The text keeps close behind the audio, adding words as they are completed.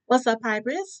What's up,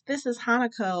 hybrids? This is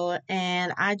Hanako,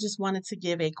 and I just wanted to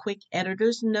give a quick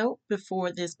editor's note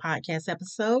before this podcast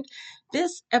episode.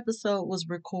 This episode was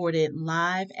recorded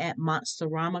live at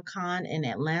MonsteramaCon in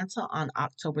Atlanta on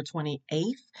October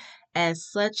 28th. As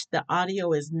such, the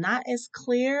audio is not as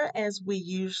clear as we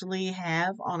usually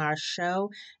have on our show,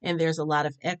 and there's a lot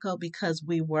of echo because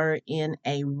we were in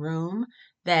a room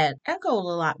that echoed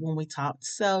a lot when we talked.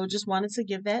 So just wanted to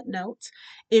give that note.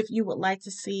 If you would like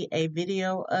to see a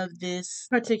video of this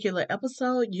particular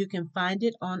episode, you can find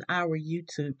it on our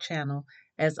YouTube channel.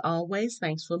 As always,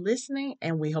 thanks for listening,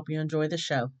 and we hope you enjoy the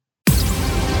show.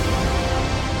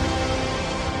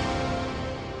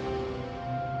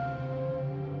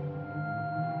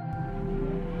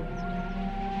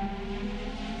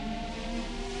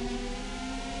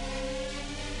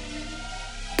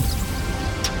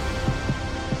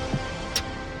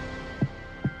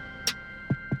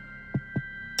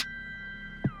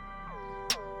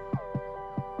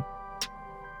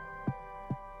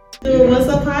 What's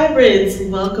up, hybrids?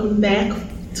 Welcome back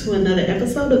to another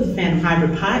episode of the Fandom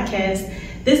Hybrid Podcast.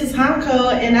 This is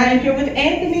Hanako, and I am here with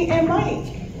Anthony and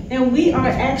Mike. And we are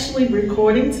actually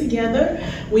recording together.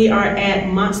 We are at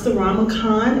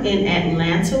MonsteramaCon in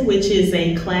Atlanta, which is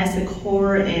a classic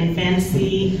horror and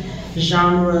fantasy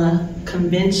genre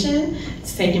convention.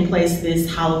 It's taking place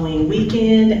this Halloween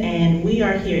weekend, and we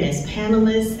are here as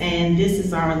panelists, and this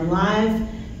is our live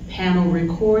panel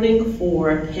recording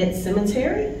for Pet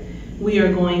Semetery. We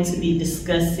are going to be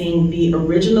discussing the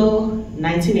original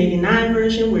 1989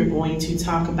 version. We're going to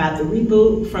talk about the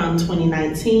reboot from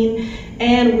 2019.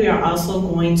 And we are also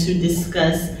going to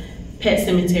discuss Pet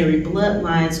Semetery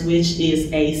Bloodlines, which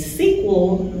is a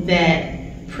sequel that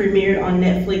premiered on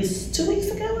Netflix 2 weeks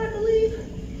ago, I believe.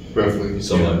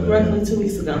 Roughly 2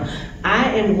 weeks ago. I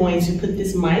am going to put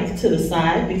this mic to the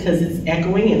side because it's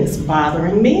echoing and it's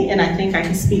bothering me. And I think I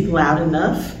can speak loud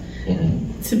enough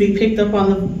to be picked up on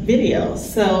the video.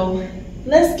 So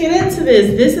let's get into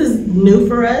this. This is new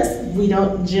for us. We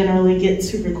don't generally get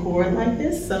to record like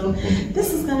this, so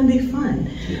this is going to be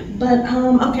fun. But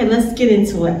okay, let's get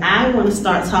into it. I want to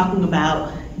start talking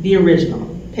about the original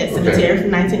Pet Semetery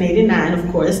from 1989,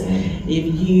 of course. If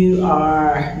you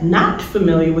are not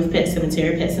familiar with Pet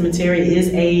Semetery is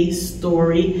a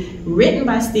story written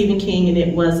by Stephen King, and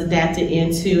it was adapted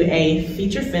into a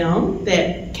feature film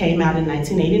that came out in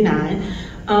 1989.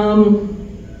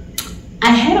 I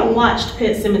hadn't watched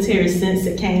Pet Semetery since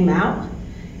it came out,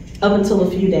 up until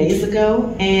a few days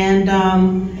ago, and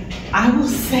I will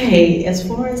say, as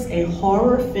far as a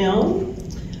horror film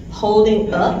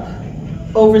holding up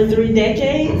over 3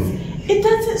 decades, it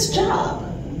does its job.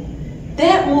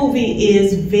 That movie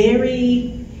is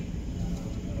very,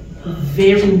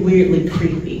 very weirdly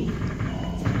creepy.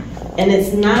 And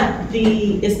it's not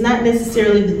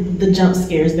necessarily the jump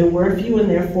scares. There were a few in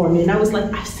there for me, and I was like,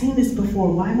 I've seen this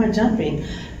before, why am I jumping?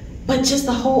 But just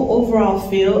the whole overall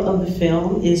feel of the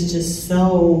film is just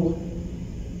so,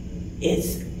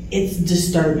 it's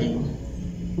disturbing.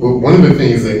 Well, one of the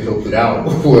things that helped it out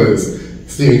was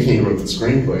Stephen King wrote the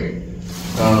screenplay.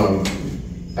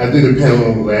 I did a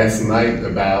panel last night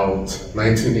about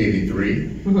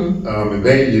 1983. And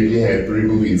that year you had 3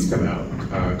 movies come out.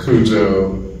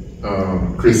 Cujo,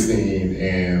 Christine,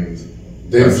 and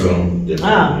Dead Zone.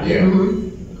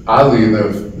 Oddly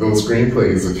enough, those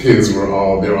screenplays of his they're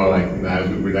all like, nah,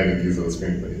 we're not gonna use those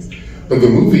screenplays. But the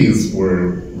movies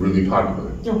were really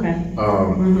popular. So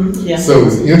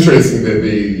it's interesting that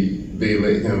they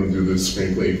let him do the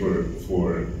screenplay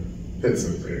for Pet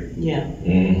Semetery.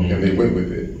 And they went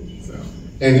with it. So,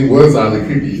 and it was oddly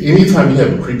creepy. Anytime you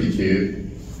have a creepy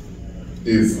kid,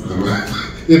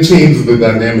 it changes the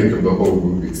dynamic of the whole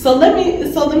movie. So let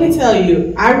me tell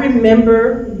you, I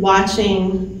remember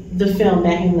watching the film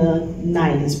back in the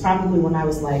 90s, probably when I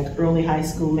was like early high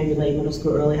school, maybe late middle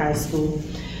school, early high school.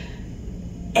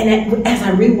 And as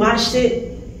I rewatched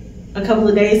it a couple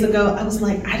of days ago, I was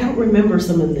like, I don't remember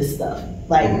some of this stuff.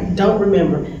 Don't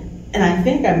remember. And I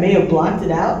think I may have blocked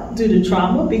it out due to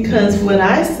trauma, because when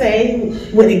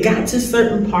it got to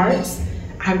certain parts,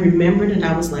 I remembered and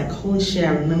I was like, holy shit,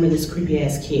 I remember this creepy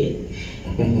ass kid.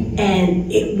 And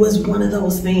it was one of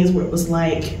those things where it was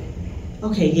like,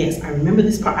 okay, yes, I remember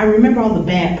this part. I remember all the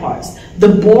bad parts. The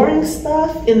boring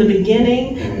stuff in the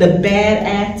beginning, the bad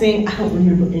acting, I don't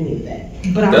remember any of that.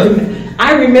 But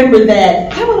I remember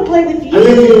that I want to play with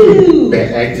you.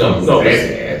 Bad acting.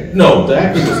 No, the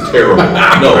acting was terrible.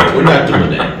 No, we're not doing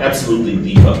that. Absolutely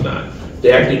the fuck not.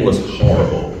 The acting was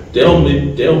horrible. Dale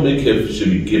Midkiff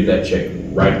should give that check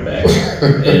right back.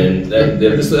 And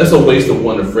that's a waste of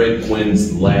one of Fred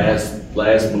Quinn's last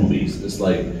movies. It's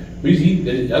like,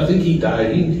 I think he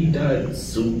died. He died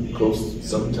soon, close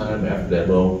sometime after that.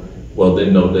 Well,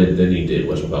 then he did.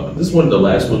 But this is one of the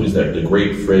last movies that the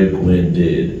great Fred Gwynne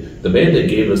did. The man that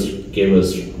gave us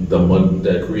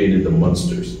that created the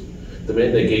Munsters. The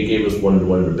man that gave us one of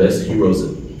the best heroes.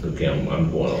 Okay,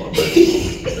 I'm going on. But,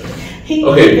 he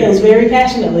feels very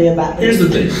passionately about this. Here's the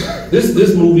thing.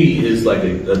 This movie is like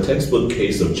a textbook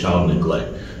case of child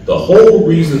neglect. The whole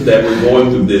reason that we're going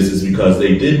through this is because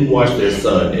they didn't watch their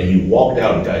son, and he walked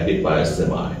out and got hit by a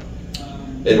semi.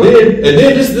 And then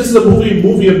this is a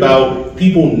movie about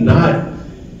people not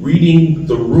reading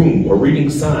the room or reading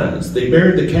signs. They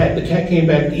buried the cat. The cat came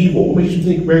back evil. What makes you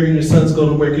think burying your son's going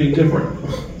to make any different?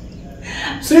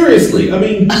 Seriously, I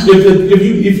mean,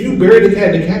 if you bury the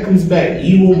cat comes back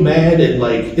evil, mad, and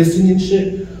like hissing and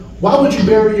shit. Why would you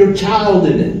bury your child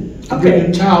in it? Okay. Bring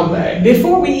a child back.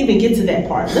 Before we even get to that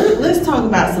part, let's talk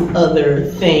about some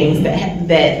other things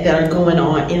that are going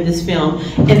on in this film,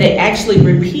 and they actually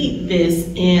repeat this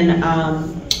in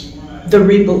the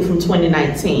reboot from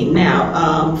 2019.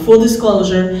 Now, full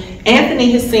disclosure,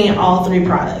 Anthony has seen all three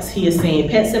products. He has seen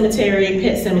Pet Semetery,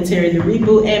 the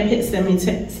reboot, and Pet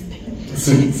Semetery,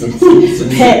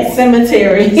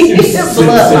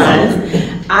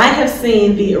 Bloodlines. I have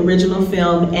seen the original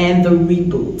film and the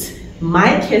reboot.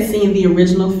 Mike has seen the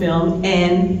original film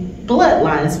and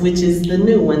Bloodlines, which is the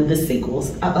new one, the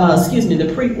sequels, the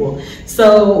prequel.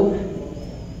 So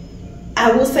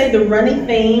I will say the running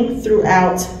theme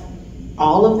throughout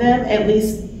all of them, at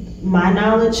least my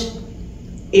knowledge,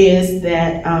 is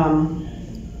that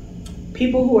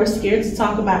people who are scared to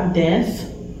talk about death,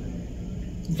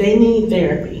 they need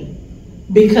therapy,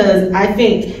 because I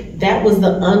think that was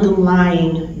the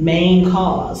underlying main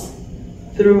cause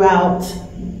throughout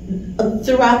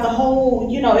the whole,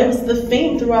 it was the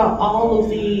theme throughout all of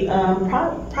the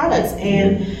products.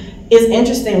 And it's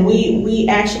interesting, we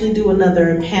actually do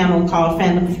another panel called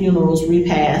Fandom Funerals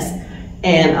Repass,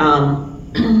 and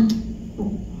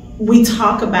we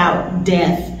talk about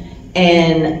death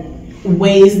and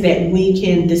ways that we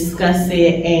can discuss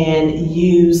it and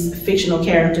use fictional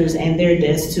characters and their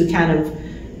deaths to kind of,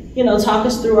 talk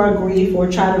us through our grief or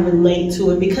try to relate to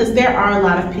it, because there are a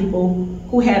lot of people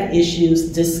who have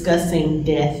issues discussing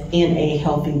death in a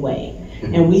healthy way.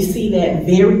 Mm-hmm. And we see that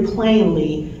very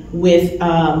plainly with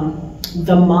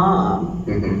the mom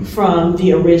mm-hmm. from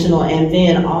the original, and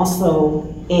then also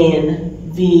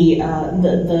in the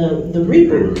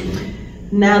reboot.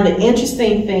 Now, the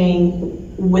interesting thing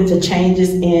with the changes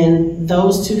in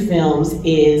those two films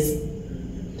is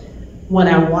when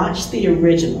I watched the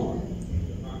original,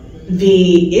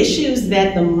 the issues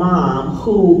that the mom,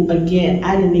 who again,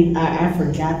 I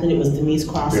forgot that it was Denise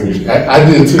Crosby. I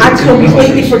did too. I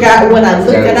completely forgot when I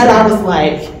looked at it. I was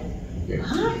like,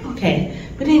 huh? Okay.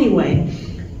 But anyway,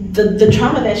 the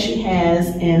trauma that she has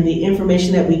and the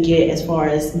information that we get as far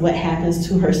as what happens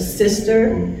to her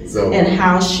sister and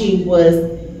how she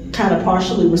was kind of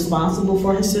partially responsible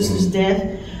for her sister's death,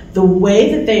 the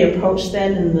way that they approached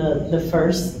that in the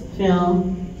first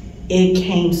film, it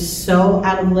came so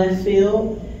out of left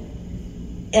field,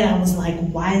 and I was like,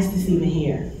 why is this even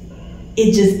here?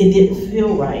 It didn't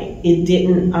feel right. It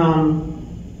didn't,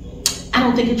 I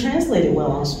don't think it translated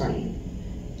well on screen.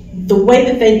 The way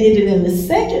that they did it in the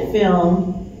second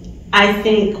film, I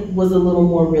think was a little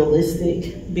more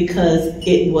realistic, because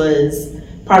it was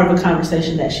part of a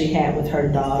conversation that she had with her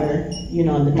daughter,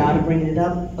 and the daughter bringing it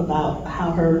up about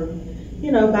how her,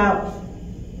 about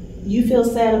you feel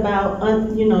sad about,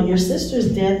 your sister's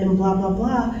death and blah, blah,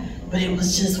 blah. But it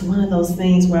was just one of those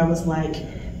things where I was like,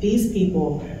 these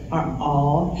people are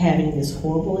all having this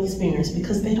horrible experience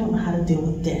because they don't know how to deal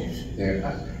with death.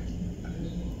 Yeah,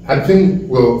 I think,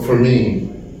 well, for me,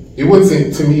 it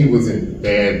wasn't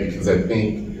bad, because I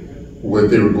think what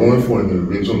they were going for in the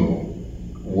original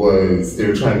was they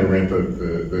were trying to ramp up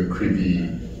the creepy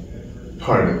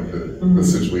part of the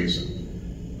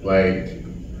situation. Like,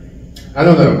 I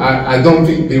don't know. I don't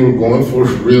think they were going for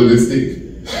realistic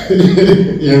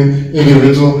in the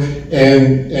original,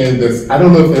 and I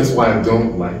don't know if that's why I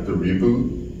don't like the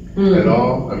reboot at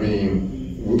all. I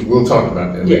mean, we'll talk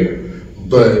about that later.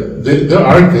 But there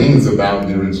are things about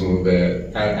the original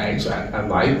that I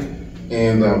like,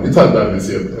 and we talked about this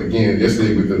again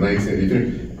yesterday with the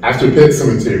 1983. After Pet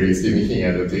Semetery, Stephen King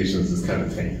adaptations is kind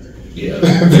of tanked. Yeah,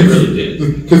 they really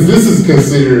did. Because this is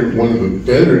considered one of the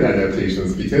better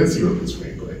adaptations because he wrote the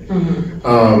screenplay.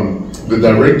 Mm-hmm. The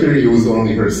director, it was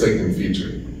only her second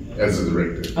feature as a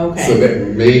director. Okay. So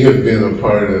that may have been a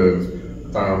part of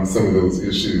some of those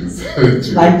issues.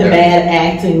 Like the bad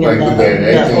acting and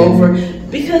the over.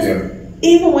 Because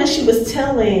even when she was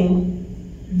telling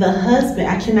the husband,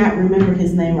 I cannot remember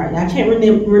his name right now. I can't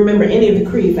remember any of the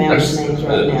Creed family's names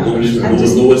right now.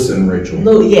 Lewis and Rachel.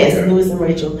 Lewis and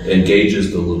Rachel. And Gage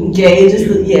is the little.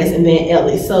 Yes, and then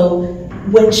Ellie. So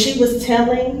when she was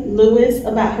telling Lewis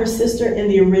about her sister in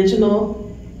the original,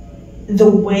 the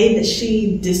way that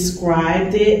she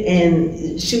described it,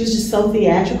 and she was just so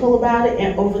theatrical about it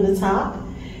and over the top.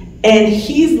 And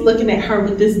he's looking at her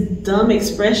with this dumb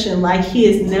expression like he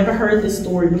has never heard this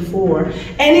story before.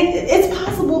 And it's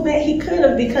possible that he could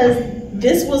have, because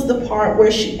this was the part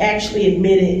where she actually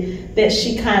admitted that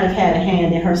she kind of had a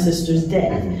hand in her sister's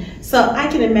death. Mm-hmm. So I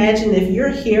can imagine if you're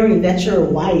hearing that your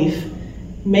wife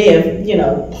may have,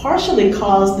 partially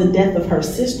caused the death of her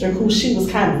sister, who she was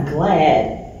kind of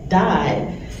glad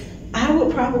died, I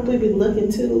would probably be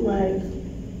looking too like,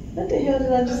 what the hell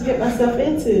did I just get myself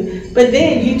into? But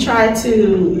then you try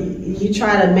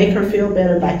to make her feel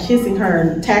better by kissing her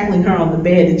and tackling her on the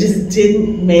bed. It just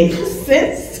didn't make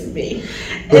sense to me.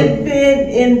 And then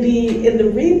in the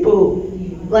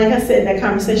reboot, like I said, that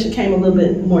conversation came a little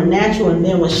bit more natural. And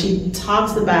then when she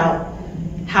talks about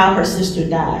how her sister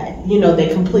died,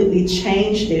 they completely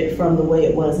changed it from the way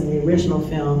it was in the original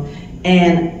film.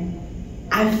 And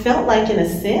I felt like, in a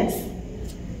sense,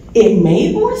 it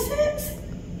made more sense.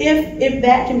 If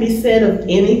that can be said of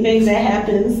anything that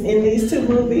happens in these two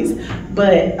movies.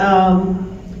 But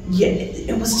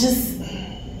it was just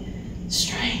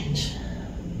strange.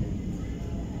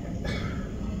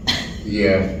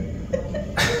 Yeah.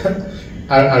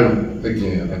 I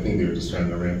think they were just trying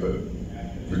to ramp up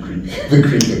the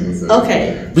creepiness.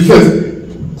 Okay. Because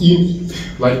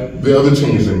like the other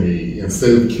change they made,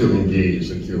 instead of killing Gage,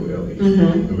 they killed Ellie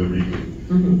in the reboot.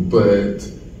 Mm-hmm. But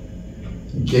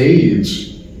Gage,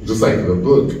 just like in the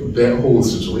book, that whole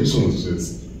situation was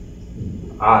just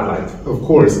odd. Like, of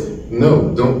course,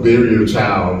 no, don't bury your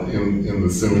child in the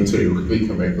cemetery where they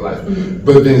come back to life. Mm-hmm.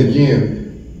 But then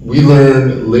again, we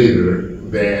learned later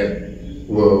that,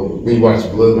 when you watch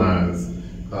Bloodlines,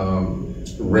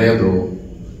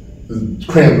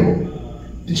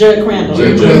 Judd Crandall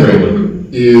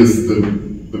is the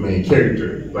main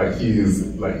character. Like, he is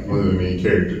like one of the main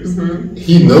characters. Mm-hmm.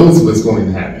 He knows what's going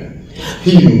to happen.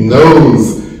 He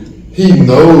knows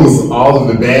all of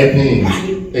the bad things,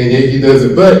 and yet he does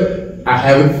it. But I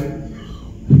haven't.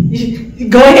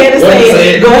 Go ahead and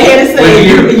say it. Go ahead and say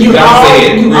it. You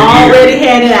already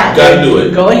had it out. Gotta do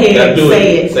it. Go ahead.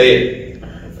 Say it. Say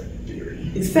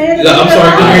it. Say it. I'm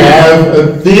sorry. I have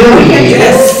a theory.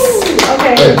 Yes.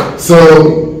 Okay. So,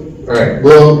 all right.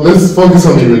 Well, let's focus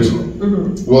on the original.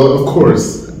 Mm-hmm. Well, of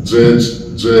course,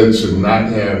 Judge should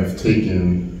not have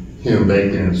taken him back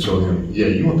there and show him, yeah,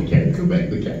 you want the cat to come back,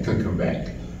 the cat can come back,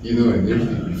 and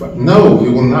everything will be fine. No,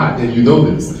 it will not, and you know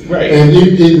this. Right. And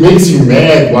it makes you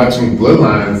mad watching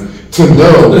Bloodlines to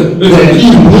know that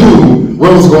he knew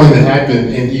what was going to happen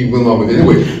and he went along with it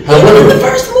anyway. However, in the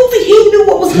first movie, he knew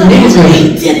what was going to happen,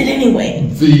 he did it anyway.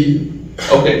 So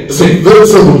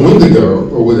the Wendigo,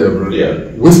 or whatever,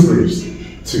 whispers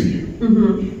to you.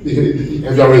 Mm-hmm.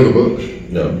 Have y'all read the book?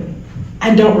 No.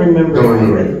 I don't remember.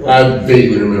 I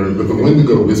vaguely remember, but the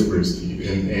Wendigo whispers to you,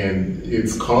 and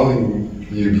it's calling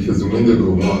you because the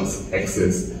Wendigo wants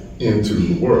access into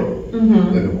the world,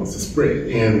 and it wants to spread.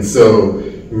 And so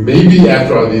maybe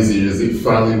after all these years, it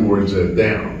finally wore Judd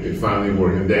down. It finally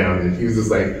wore him down, and he was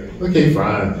just like, okay,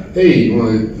 fine. Hey, you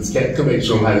want this cat come back,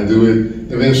 show him how to do it,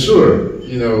 and then sure,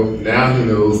 now he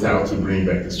knows how to bring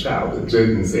back his child. But Judd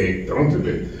didn't say, don't do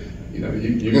it.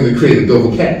 You're going to create a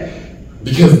double cat.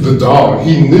 Because the dog,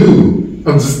 he knew.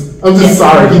 I'm just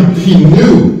sorry. He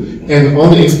knew, and the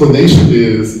only explanation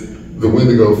is the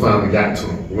Wendigo finally got to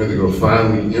him. The Wendigo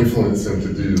finally influenced him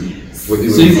to do what he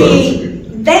was supposed to do.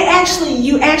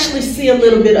 You actually see a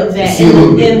little bit of that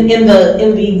in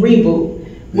the reboot,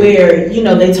 where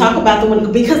they talk about the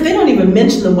Wendigo, because they don't even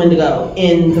mention the Wendigo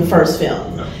in the first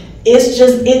film. No.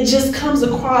 It just comes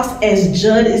across as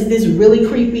Judd is this really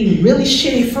creepy, really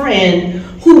shitty friend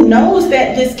who knows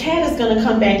that this cat is going to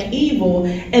come back evil,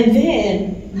 and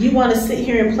then you want to sit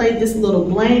here and play this little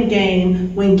blame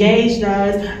game when Gage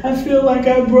dies. I feel like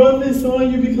I brought this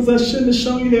on you because I shouldn't have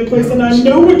shown you that place, and I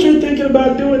know what you're thinking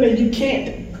about doing, and you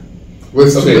can't.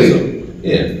 Because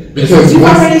you've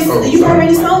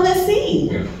already sown that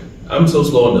seed. Yeah. I'm so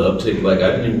slow on the uptick. Like, I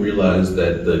didn't even realize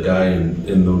that the guy in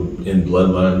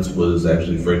Bloodlines was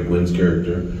actually Fred Gwynn's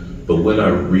character. But when I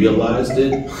realized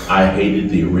it, I hated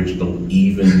the original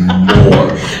even more.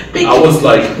 I was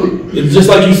like, it's just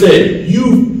like you said,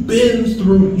 you've been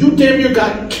through, you damn near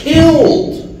got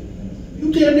killed.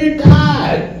 You damn near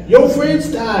died. Your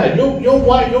friends died. Your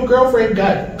wife, your girlfriend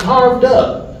got carved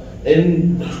up.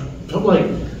 And I'm like,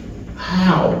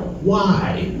 how?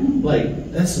 Why? Like,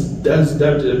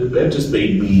 that just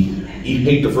made me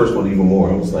hate the first one even more.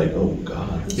 I was like, oh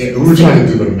God. Yeah, we were trying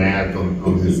to do the math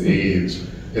on his age,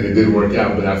 and it didn't work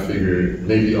out. But I figured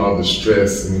maybe all the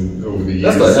stress and over the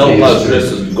years, that's a hell of a lot of stress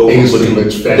to go from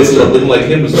looking like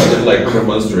him to start looking like Herman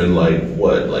Munster in like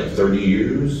 30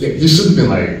 years. Yeah, he should have been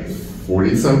like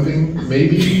 40 something,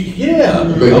 maybe. Yeah,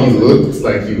 but he looked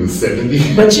like he was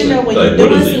 70. But you know, when you're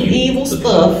doing some evil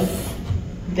stuff,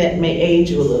 that may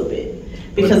age you a little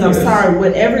bit. Because I'm sorry,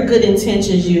 whatever good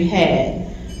intentions you had,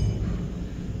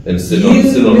 and sit on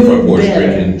the front porch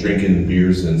drinking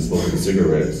beers and smoking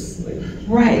cigarettes.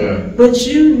 Right, yeah. But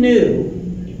you knew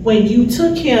when you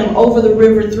took him over the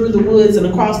river, through the woods, and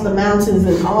across the mountains,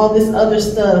 and all this other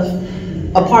stuff,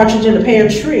 a partridge in a pear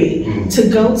tree, to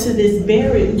go to this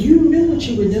burial, you knew what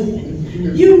you were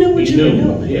doing. You knew what you were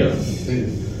doing. Yeah.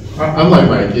 I'm like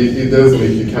Mike. It does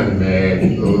make you kind of mad a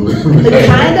little bit.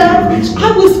 Kind of.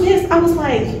 I was pissed. I was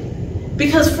like,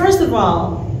 because first of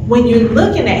all, when you're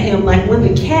looking at him, like when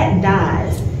the cat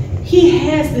dies, he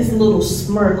has this little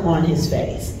smirk on his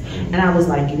face. And I was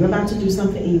like, you're about to do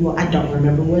something evil. I don't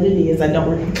remember what it is.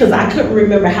 Because I couldn't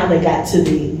remember how they got to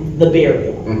the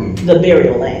burial, the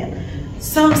burial land.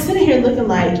 So I'm sitting here looking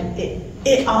like,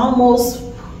 it almost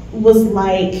was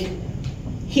like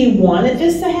he wanted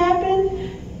this to happen.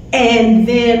 And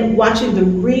then watching the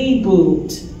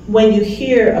reboot, when you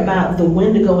hear about the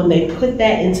Wendigo and they put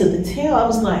that into the tale, I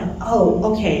was like,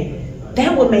 oh, okay.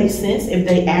 That would make sense if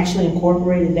they actually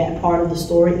incorporated that part of the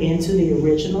story into the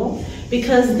original,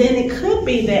 because then it could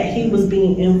be that he was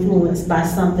being influenced by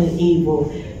something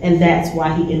evil, and that's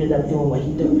why he ended up doing what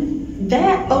he did.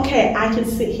 That, okay, I can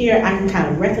sit here, I can kind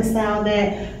of reconcile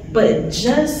that, but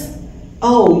just,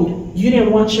 you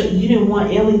didn't want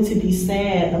Ellie to be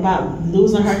sad about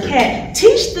losing her cat.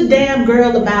 Teach the damn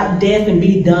girl about death and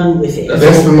be done with it.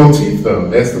 That's the motif, though.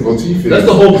 That's the motif. That's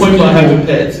the whole point about having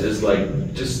pets. Is like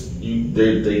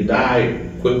they die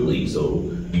quickly, so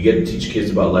you get to teach kids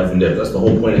about life and death. That's the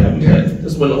whole point of having pets.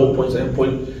 That's one of the whole points.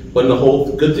 One of the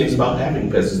whole good things about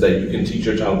having pets is that you can teach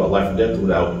your child about life and death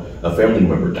without a family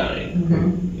member dying.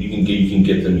 Mm-hmm. You can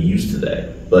get them used to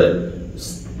that, but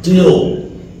still.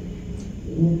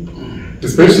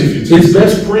 Especially if you his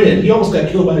best friend, he almost got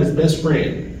killed by his best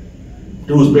friend,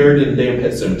 who was buried in the damn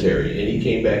pet cemetery, and he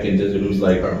came back and it was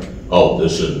like, oh,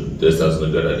 this isn't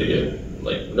a good idea.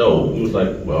 Like, no, he was like,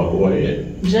 well, go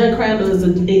ahead. Judd Crandall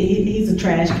he's a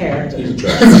trash character. He's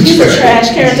a trash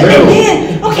character. No. And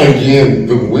then, again,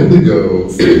 the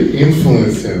Wendigos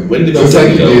influence him. Wendigo, just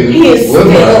like you did in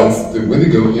Bloodlines, the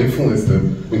Wendigo influenced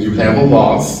him. When you have a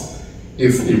loss,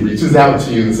 it reaches out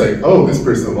to you and it's like, oh, this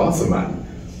person lost somebody.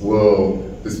 Well,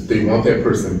 they want that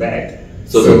person back.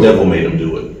 So the devil made him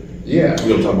do it. Yeah.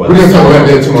 We're gonna talk about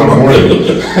that tomorrow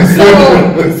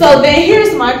morning. So then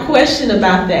here's my question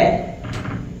about that.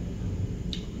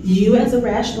 You as a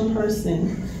rational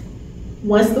person,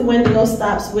 once the Wendigo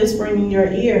stops whispering in your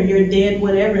ear, your dead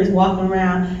whatever is walking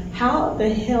around, how the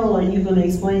hell are you going to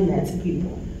explain that to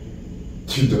people?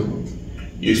 You don't.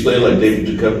 You explain like David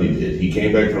Duchovny did. He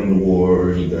came back from the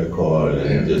war, he got caught,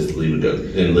 and just leave it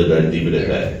at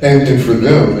that. And for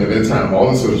them, at that time,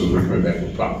 all the soldiers were coming back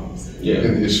with problems. Yeah.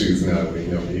 And issues now,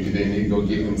 maybe they need to go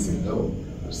get him some help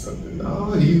or something.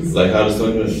 No, he's... Like how does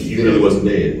someone, he really wasn't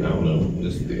dead. I don't know.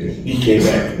 Just dead. He came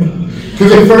back.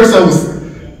 Because at first I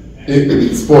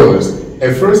was... spoilers.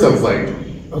 At first I was like,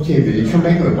 okay, did he come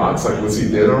back in the box? Like, was he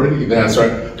dead already? And then I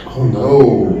started, oh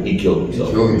no. He killed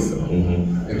himself. Mm-hmm.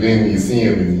 And then you see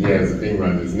him and he has a thing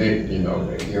around his neck,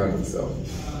 killing himself.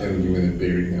 And we went and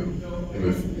buried him in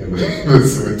the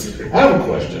cemetery. I have a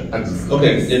question.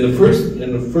 In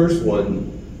the first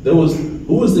one, there was,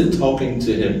 who was it talking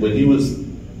to him when he was,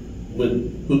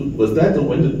 was that the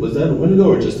Wendigo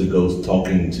or just a ghost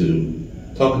talking to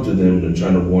them and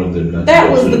trying to warn them not that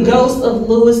to was the ghost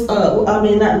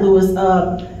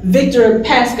of Victor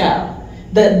Pascal,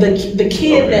 the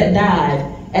kid that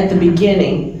died at the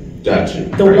beginning. Gotcha.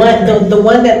 The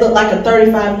one that looked like a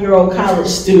 35-year-old college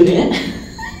student.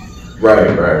 Right.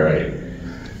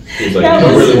 He was like, you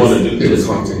don't really want to do this.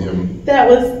 Haunting him. That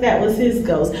was his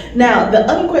ghost. Now, the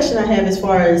other question I have as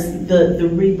far as the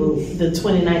reboot, the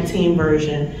 2019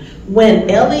 version, when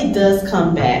Ellie does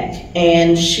come back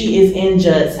and she is in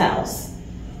Judd's house,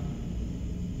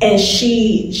 and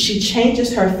she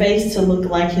changes her face to look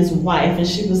like his wife, and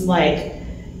she was like,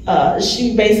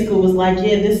 she basically was like,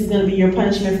 yeah, this is going to be your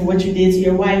punishment for what you did to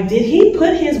your wife. Did he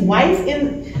put his wife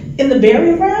in the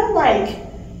burial ground? Like,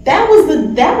 that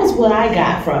was what I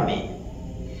got from it.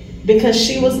 Because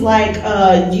she was like,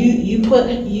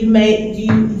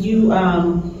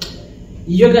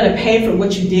 you're gonna pay for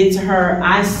what you did to her.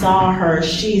 I saw her;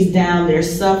 she's down there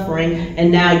suffering,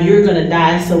 and now you're gonna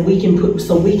die, so we can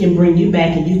bring you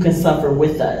back, and you can suffer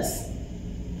with us.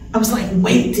 I was like,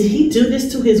 wait, did he do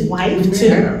this to his wife too?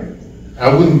 Yeah.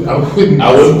 I wouldn't be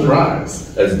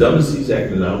surprised. As dumb as he's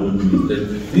acting, I wouldn't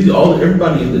be.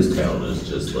 Everybody in this town is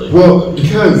just like. Well,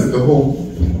 because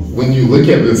when you look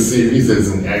at this series as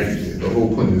an aggregate, the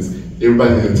whole point is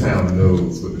everybody in the town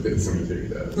knows what the Pet Cemetery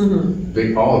does. Mm-hmm.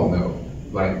 They all know.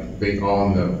 They all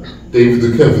know. David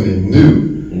Duchovny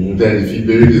knew that if he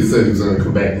buried his son, he was going to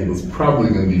come back and he was probably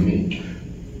going to be mean.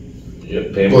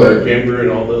 Yep, Pamper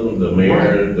and all of them, the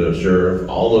mayor, the sheriff,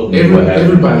 all of them.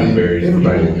 Everybody buried in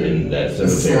that cemetery. It's a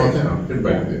small town.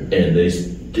 Everybody did. And they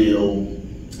still.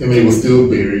 And they will still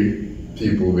bury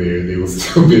people there. They will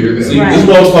still bury them. See, this is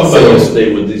what I was talking about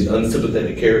yesterday with these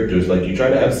unsympathetic characters. Like, you try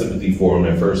to have sympathy for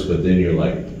them at first, but then you're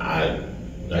like, I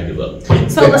give up.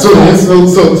 So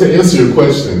to answer your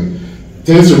question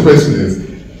is,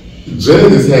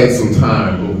 Judd has had some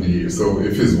time over the years. So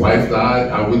if his wife died,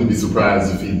 I wouldn't be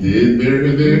surprised if he did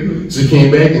bury her there. Mm-hmm. She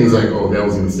came back and was like, oh, that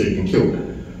was a mistake, and killed her.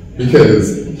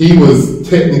 Because he was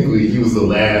the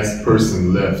last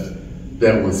person left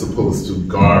that was supposed to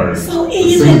guard So the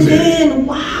even cemetery. then,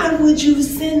 why would you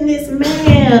send this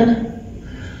man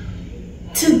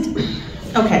to...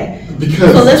 Okay.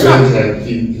 Because Judd had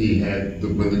the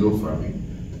Wendigo from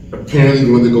him. Apparently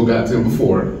the Wendigo got to him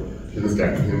before, and it's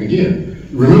got to him again.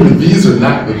 Remember, these are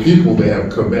not the people that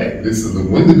have come back. This is the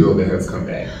Wendigo that has come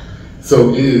back.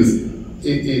 So it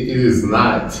is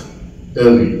not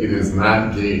Ellie. It is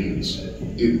not Gage.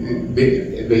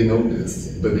 They know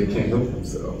this, but they can't help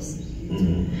themselves.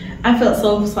 Mm-hmm. I felt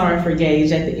so sorry for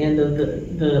Gage at the end of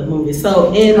the movie.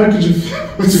 How could you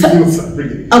feel sorry for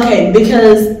Gage? Okay,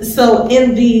 because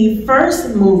in the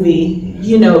first movie,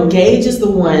 Gage is the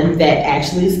one that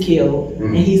actually is killed,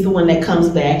 and he's the one that comes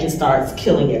back and starts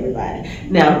killing everybody.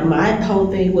 Now, my whole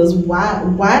thing was,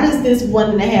 why does this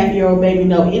 1.5-year-old baby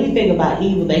know anything about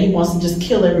evil that he wants to just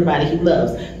kill everybody he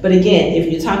loves? But again,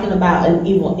 if you're talking about an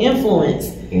evil influence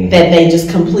that they just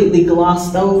completely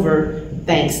glossed over,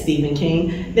 thanks Stephen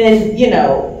King, then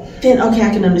okay, I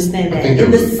can understand that. I think it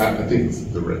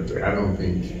was the director. I don't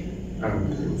think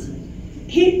it was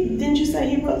him. Didn't you say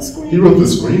he wrote the screenplay? He wrote the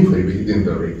screenplay, but he didn't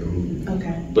direct the movie.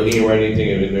 Okay. But he didn't write anything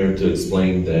in there to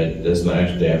explain that that's not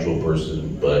actually the actual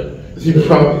person, but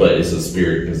it's a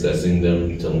spirit possessing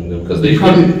them, telling them, because we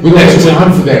don't have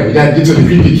time for that. We got to get to the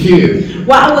creepy kid.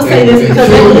 Well, I would say this because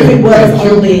that movie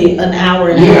was only an hour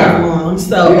and a half long.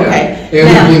 So okay.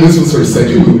 And this was her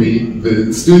second movie.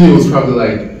 The studio was probably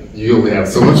like, you only have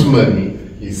so much money,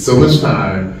 you so much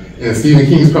time, and Stephen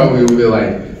King's probably over there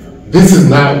like, this is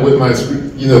not what my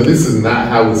script, this is not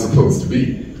how it's supposed to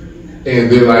be.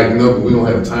 And they're like, no, but we don't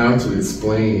have time to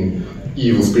explain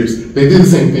evil spirits. They did the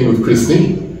same thing with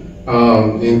Christine.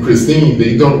 In Christine,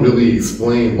 they don't really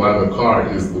explain why the car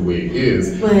is the way it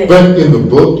is. But in the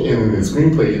book and in the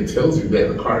screenplay, it tells you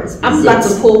that the car is possessed. I'm about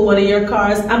to pull one of your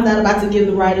cars. I'm not about to give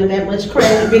the writer that much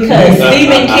credit because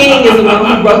Stephen King is the one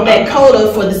who wrote that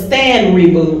coda for the Stand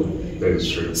reboot. That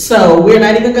is true. So we're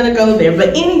not even going to go there. But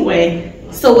anyway,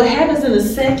 so what happens in the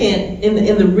second, in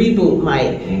the reboot,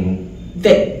 Mike,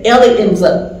 that Ellie ends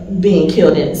up being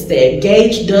killed instead.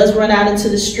 Gage does run out into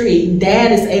the street.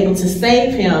 Dad is able to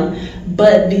save him,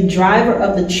 but the driver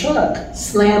of the truck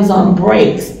slams on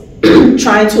brakes,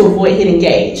 trying to avoid hitting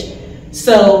Gage.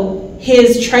 So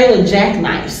his trailer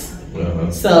jackknifes.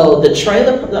 So the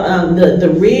trailer, the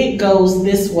rig goes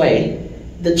this way.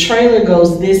 The trailer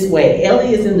goes this way.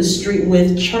 Ellie is in the street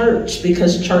with Church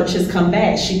because Church has come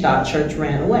back. She thought Church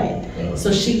ran away.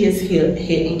 So she gets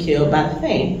hit and killed by the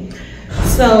thing.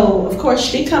 So, of course,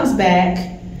 she comes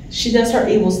back. She does her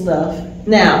evil stuff.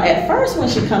 Now, at first when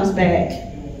she comes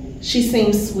back, she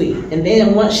seems sweet. And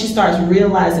then once she starts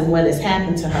realizing what has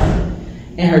happened to her,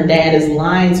 and her dad is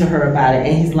lying to her about it,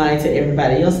 and he's lying to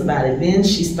everybody else about it, then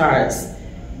she starts,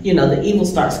 the evil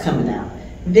starts coming out.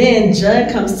 Then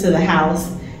Judd comes to the house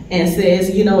and says,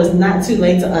 it's not too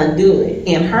late to undo it.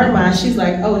 In her mind, she's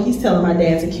like, oh, he's telling my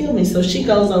dad to kill me. So she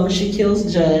goes over, she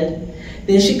kills Judd.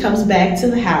 Then she comes back to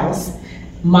the house.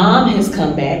 Mom has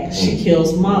come back. She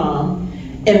kills Mom.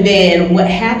 And then what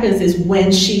happens is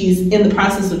when she's in the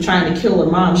process of trying to kill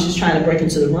her mom, she's trying to break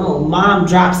into the room. Mom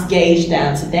drops Gage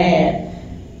down to Dad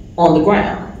on the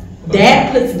ground.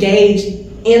 Dad puts Gage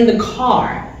in the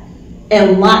car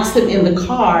and locks him in the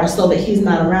car so that he's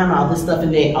not around all this stuff.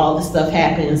 And then all this stuff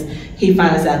happens. He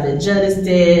finds out that Judd is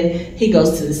dead. He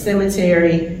goes to the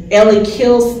cemetery. Ellie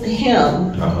kills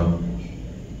him.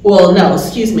 Well, no,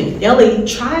 excuse me. Ellie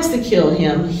tries to kill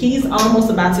him. He's almost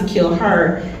about to kill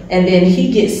her, and then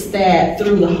he gets stabbed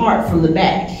through the heart from the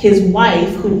back. His wife,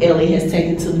 who Ellie has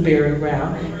taken to the burial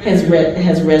ground, has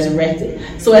resurrected.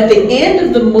 So at the end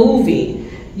of the movie,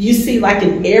 you see like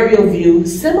an aerial view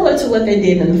similar to what they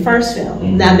did in the first film.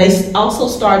 Mm-hmm. Now, they also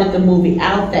started the movie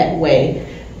out that way,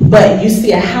 but you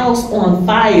see a house on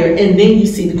fire, and then you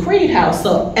see the Creed house.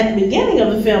 So at the beginning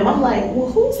of the film, I'm like, well,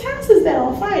 whose house is that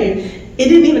on fire? It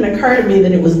didn't even occur to me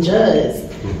that it was Judd's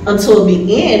until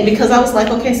the end, because I was like,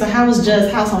 okay, so how is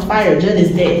Judd's house on fire? Judd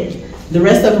is dead. The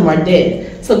rest of them are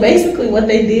dead. So basically what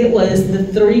they did was the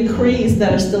 3 Creeds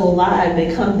that are still alive,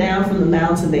 they come down from the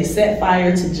mountain, they set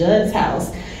fire to Judd's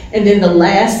house. And then the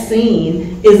last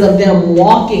scene is of them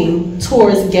walking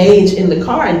towards Gage in the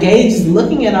car. And Gage is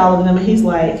looking at all of them, and he's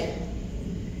like,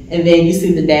 and then you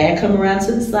see the dad come around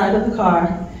to the side of the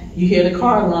car. You hear the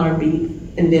car alarm beep,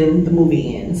 and then the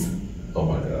movie ends. Oh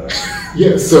my God.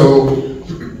 Yeah, so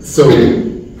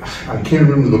I can't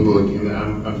remember the book, and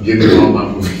I'm getting all my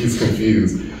movies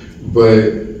confused.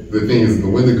 But the thing is, the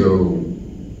Wendigo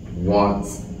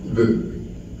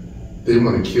they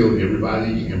want to kill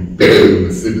everybody and bury them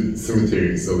in the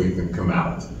cemetery so they can come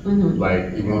out. Mm-hmm.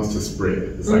 Like, it wants to spread.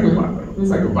 It's like it's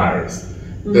like a virus.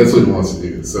 Mm-hmm. That's what it wants to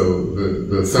do. So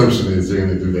the assumption is they're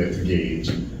going to do that to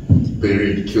Gage.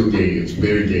 Kill Gage,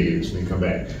 bury Gage, and then come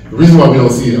back. The reason why we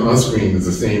don't see it on screen is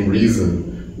the same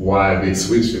reason why they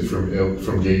switched it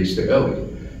from Gage to Ellie.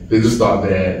 They just thought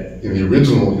that in the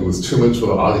original it was too much for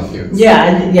the audience.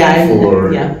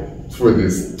 For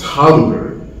this toddler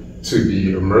to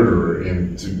be a murderer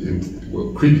and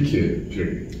creepy kid.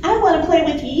 Period. I want to play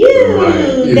with you,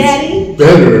 right. Daddy. It's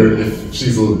better if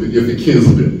the kid is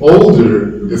a bit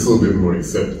older. It's a little bit more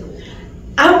acceptable.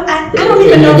 I don't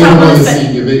even know if I want to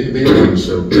say. They don't want to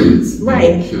show kids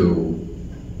right. Kill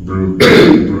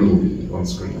brutally on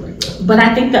screen like that. But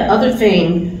I think the other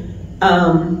thing,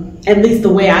 at least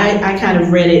the way I kind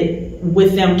of read it,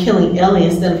 with them killing Ellie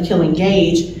instead of killing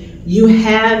Gage, you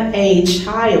have a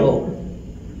child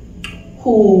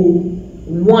who,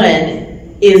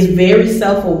 one, is very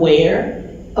self-aware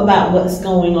about what's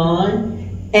going on,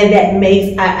 and that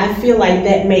makes, I feel like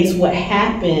that makes what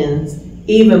happens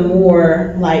even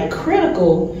more like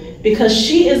critical, because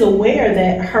she is aware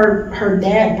that her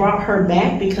dad brought her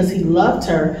back because he loved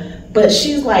her, but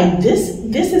she's like, this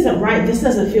isn't right, this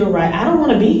doesn't feel right, I don't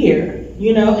want to be here,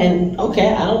 and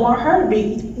okay, I don't want her to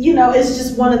be, it's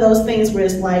just one of those things where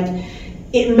it's like,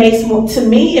 it makes more, to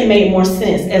me it made more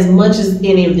sense, as much as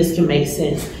any of this can make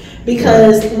sense,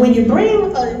 because when you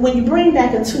bring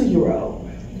back a 2-year-old,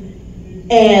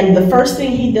 and the first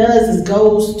thing he does is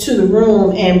goes to the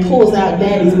room and pulls out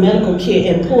Daddy's medical kit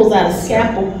and pulls out a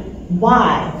scalpel.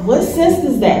 Why? What sense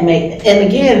does that make? And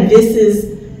again, this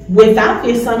is without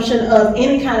the assumption of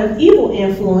any kind of evil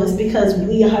influence, because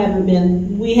we haven't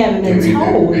been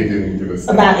told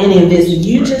about any of this.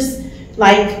 You just,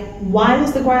 like, why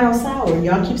is the ground sour?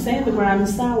 Y'all keep saying the ground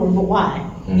is sour, but why?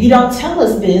 Mm-hmm. You don't tell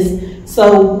us this,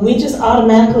 so we just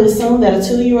automatically assume that a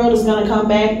 2-year-old is going to come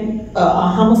back a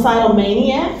homicidal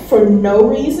maniac for no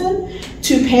reason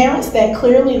to parents that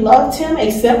clearly loved him,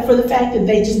 except for the fact that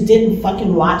they just didn't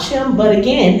fucking watch him. But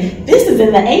again, this is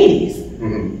in the 80s.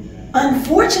 Mm-hmm.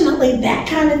 Unfortunately, that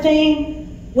kind of thing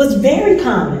was very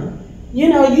common.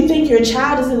 You think your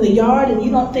child is in the yard and you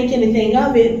don't think anything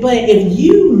of it, but if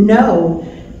you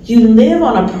live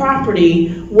on a property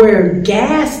where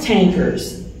gas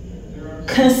tankers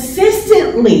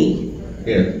consistently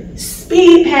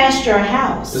speed past your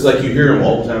house. It's like you hear them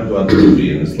all the time throughout the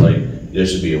movie, and it's like there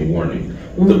should be a warning.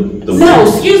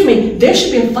 Excuse me, there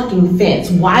should be a fucking fence.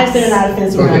 Why is there not a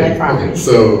fence around that property?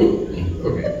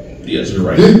 Yes, you're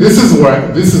right. This is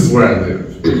where I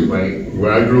live. Like,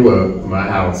 where I grew up, my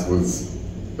house was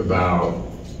about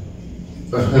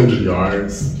 100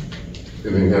 yards.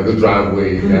 And then you have the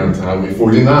driveway down to Highway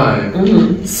 49.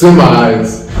 Mm-hmm.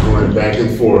 Semis going back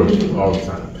and forth all the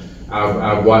time.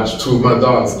 I've watched 2 of my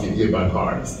dogs get hit by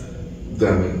cars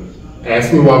down there.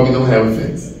 Ask me why we don't have a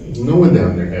fence. No one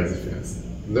down there has a fence.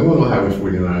 No one on Highway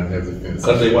 49 has a fence.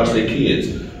 Because they watch their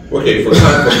kids. Okay, for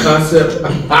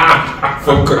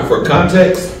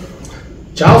context,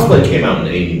 Child's Play came out in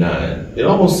 '89. It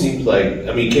almost seems like,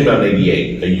 it came out in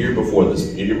 '88, a year before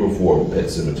Pet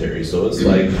Semetery. So it's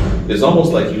like, it's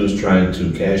almost like he was trying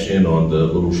to cash in on the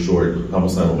little short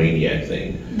homicidal maniac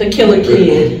thing. The killer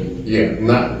kid.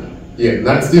 Not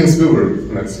Steven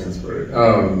Spielberg.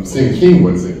 Stephen King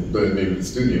wasn't, but maybe the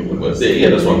studio was. Yeah,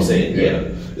 that's what I'm saying. Yeah.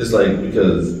 It's like,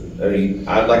 because I mean,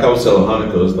 like I was telling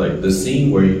Hanako, it's like the scene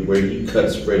where he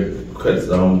cuts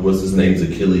what's his name's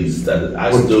Achilles. That's a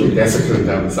cut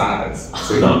down the sides.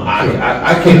 So no,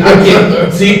 I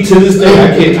can't. See, to this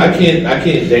day, I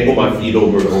can't dangle my feet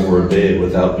over a bed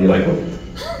without being like,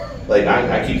 like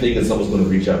I keep thinking someone's going to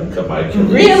reach out and cut my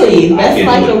Achilles. Really? That's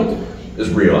like it's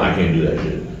real. I can't do that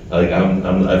shit. Like I'm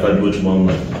if I do it tomorrow, I'm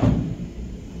like.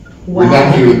 Wow. We're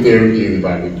not here with therapy,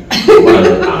 anybody.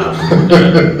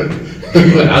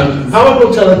 How am I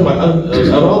going to tell that?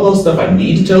 Of all those stuff I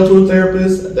need to tell to a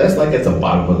therapist, that's like at the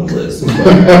bottom of the list.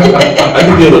 I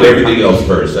can deal with everything else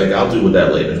first. Like I'll deal with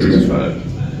that later. That's fine.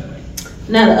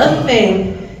 Now the other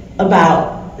thing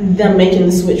about them making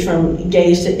the switch from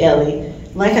Gage to Ellie,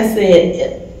 like I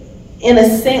said, in a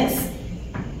sense,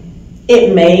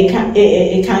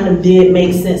 it kind of did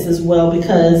make sense as well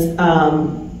because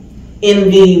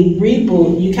in the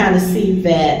reboot you kind of see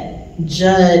that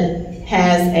Judd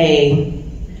has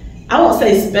I won't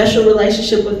say special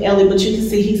relationship with Ellie, but you can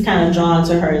see he's kind of drawn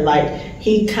to her. Like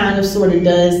he kind of sort of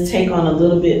does take on a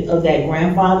little bit of that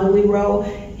grandfatherly role.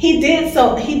 He did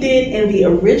in the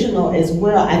original as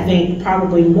well. I think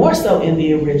probably more so in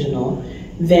the original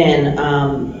than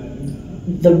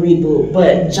the reboot.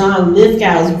 But John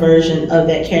Lithgow's version of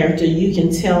that character, you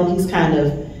can tell he's kind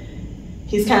of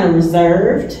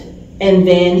reserved, and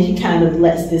then he kind of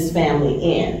lets this family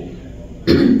in.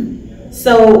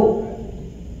 So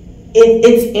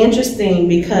it's interesting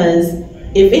because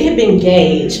if it had been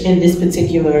Gage in this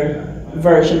particular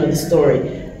version of the story,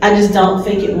 I just don't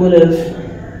think it would have,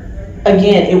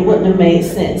 again, it wouldn't have made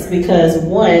sense because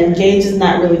one, Gage is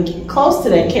not really close to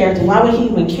that character. Why would he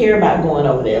even care about going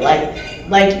over there?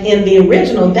 Like in the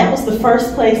original, that was the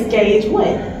first place Gage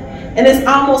went. And it's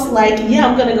almost like, yeah,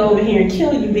 I'm gonna go over here and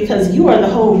kill you because you are the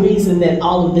whole reason that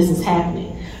all of this is happening.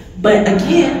 But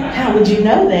again, how would you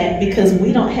know that? Because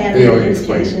we don't have any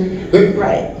education.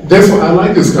 Right. That's why I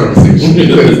like this conversation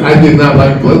because I did not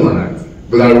like Bloodlines.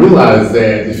 But I realized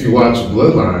that if you watch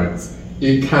Bloodlines,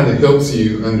 it kind of helps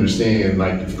you understand,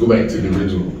 like if you go back to the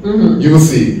original, you will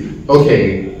see,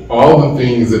 okay, all the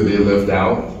things that they left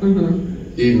out,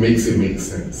 it makes it make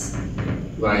sense.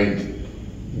 Like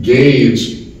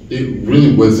Gage, it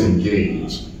really wasn't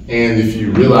Gage. And if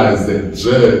you realize that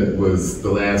Judd was the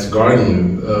last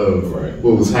guardian of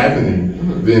what was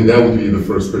happening, then that would be the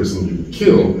first person you would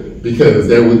kill because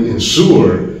that would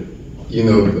ensure,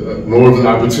 more of an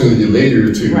opportunity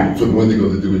later for the Wendigo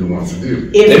to do what it wants to do.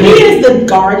 If he is the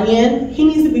guardian, he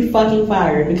needs to be fucking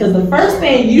fired because the first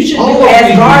thing you should do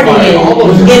as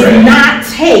guardian is not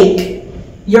take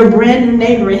your brand new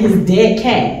neighbor and his dead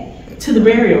cat to the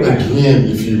burial ground. Again,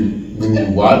 when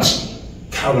you watch.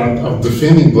 I'm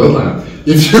defending Bloodline.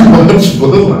 If you watch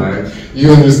Bloodline,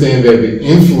 you understand that the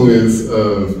influence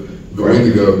of the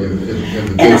Wendigo and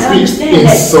the Dead Speak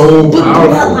is so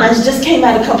powerful. Bloodlines just came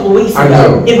out a couple of weeks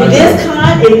ago.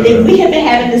 If we had been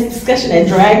having this discussion at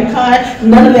Dragon Con,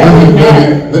 none of that would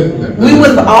matter. We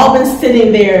would have all been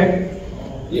sitting there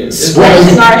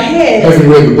scratching our heads. Having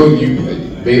read the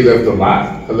book, they left a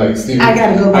lot. Like Stephen, I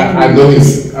gotta go back. I know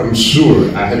I'm sure,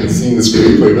 I haven't seen the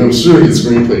screenplay, but I'm sure his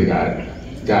screenplay got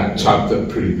chopped up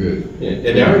pretty good. Yeah, and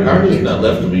the argument is not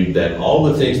left to me that all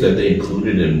the things that they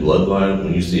included in Bloodline,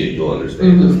 when you see it, you'll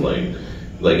understand. It's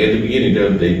like at the beginning,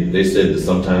 they said that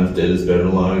sometimes dead is better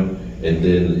line, and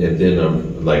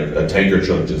then like a tanker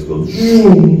truck just goes,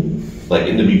 like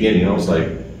in the beginning, I was like,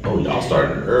 oh, y'all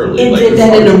starting early. It like, did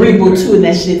that in the reboot too, and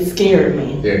that shit scared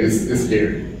me. Yeah, it's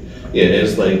scary. Yeah, and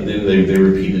it's like then they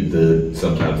repeated the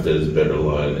sometimes dead is better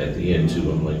line at the end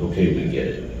too. I'm like, okay, we get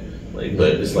it. Like,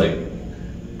 but it's like.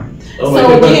 Oh,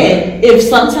 so again, if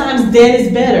sometimes dead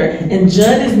is better, and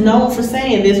Judd is known for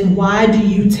saying this, why do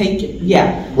you take it?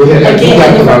 Yeah. Well, he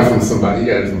got it from somebody. He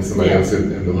got it from somebody else,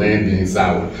 and the land being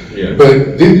sour. Yeah.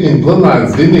 But then in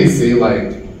Bloodlines, didn't they say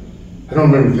like, I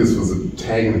don't remember if this was a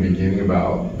tag in the beginning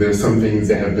about there's some things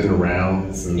that have been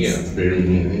around since the very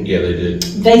beginning. Yeah, they did.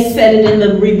 They said it in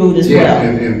the reboot as well. Yeah,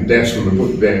 and that's from the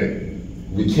book that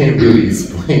we can't really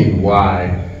explain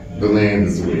why the land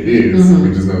is the way it is.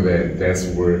 We just know that that's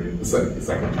where it's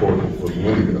like a portal for the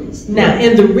Wendigos. Now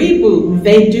in the reboot,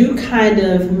 they do kind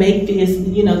of make this,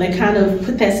 they kind of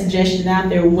put that suggestion out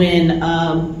there when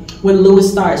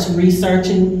Lewis starts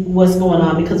researching what's going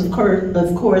on because of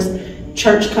course,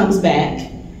 Church comes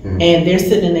back and they're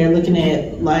sitting there looking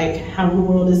at like, how in the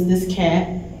world is this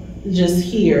cat just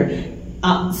here?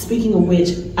 Speaking of which,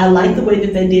 I like the way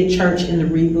that they did Church in the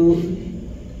reboot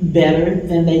better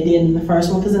than they did in the first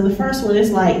one, because in the first one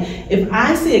it's like, if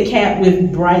I see a cat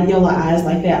with bright yellow eyes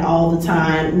like that all the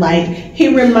time, like he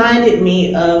reminded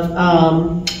me of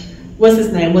what's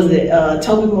his name, was it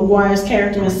Tobey Maguire's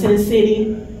character in Sin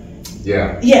City,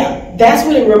 Yeah, that's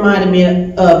what it reminded me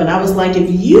of. And I was like, if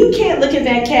you can't look at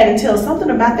that cat and tell something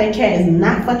about that cat is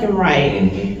not fucking right,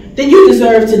 then you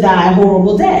deserve to die a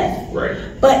horrible death. Right.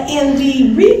 But in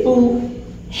the reboot,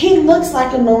 he looks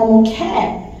like a normal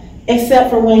cat, except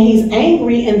for when he's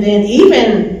angry, and then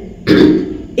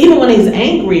even when he's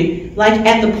angry, like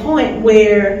at the point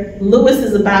where Lewis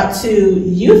is about to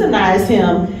euthanize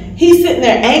him, he's sitting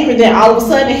there angry, then all of a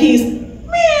sudden he's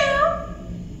meow.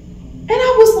 And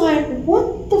I was like,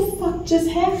 what the fuck just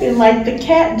happened? Like the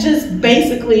cat just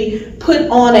basically put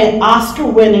on an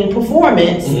Oscar-winning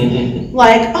performance.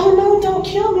 Like, oh no, don't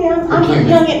kill me. I'm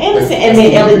young and innocent. And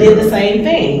then Ellie did the same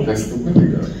thing. That's the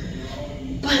Wendigo.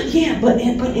 But yeah, but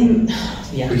in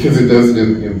because it does it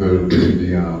in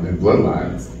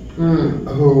Bloodlines.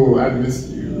 Oh, I missed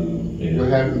you. Yeah. What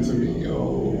happened to me?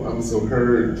 Oh, I'm so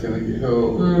hurt. Can I get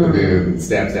help? And then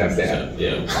stab.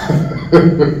 Yeah.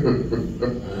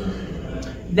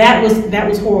 That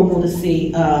was horrible to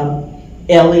see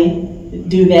Ellie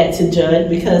do that to Judd,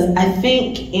 because I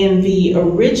think in the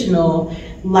original,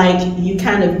 like you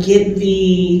kind of get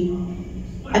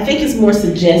I think it's more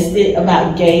suggested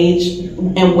about Gage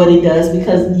and what he does,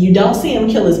 because you don't see him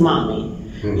kill his mommy.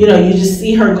 You know, you just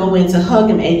see her go in to hug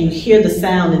him, and you hear the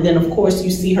sound, and then of course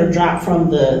you see her drop from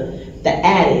the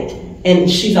attic, and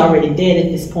she's already dead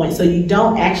at this point, so you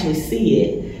don't actually see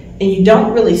it, and you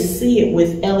don't really see it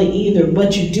with Ellie either,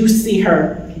 but you do see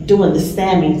her doing the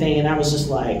stabbing thing, and I was just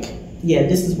like, yeah,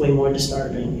 this is way more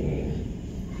disturbing.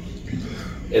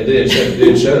 And then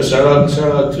shout out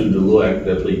to the little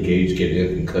actor that played Gage getting a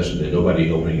concussion and nobody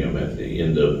helping him at the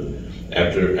end of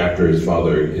after his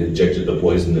father injected the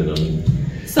poison in him.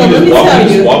 So let me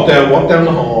tell you, walk down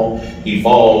the hall. He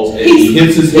falls and he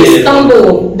hits his head. He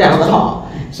stumbled down the hall.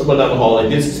 Someone down the hall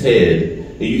and hits his head,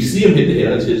 and you see him hit the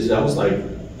head. I was like,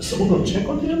 is someone gonna check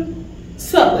on him?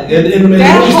 So and he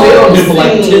stayed on him for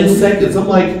like 10 seconds. I'm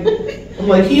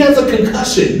like, he has a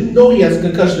concussion. You know he has a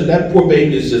concussion. And that poor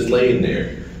baby is just laying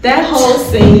there. That whole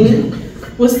scene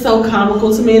was so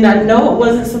comical to me, and I know it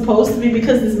wasn't supposed to be,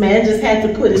 because this man just had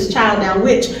to put his child down,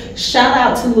 which shout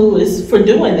out to Lewis for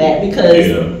doing that,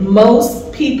 because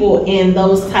most people in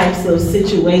those types of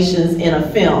situations in a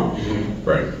film,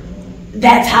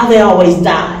 that's how they always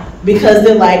die, because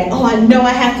they're like, oh, I know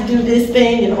I have to do this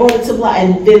thing in order to blah,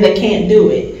 and then they can't do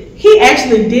it. He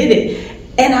actually did it.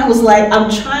 And I was like, I'm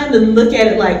trying to look at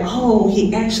it like, oh,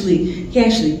 he actually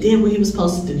did what he was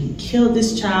supposed to do. He killed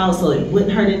this child so it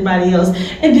wouldn't hurt anybody else.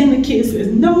 And then the kid says,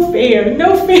 no fair. And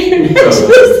I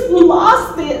just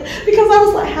lost it, because I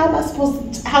was like, how am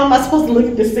I supposed to look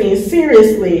at this scene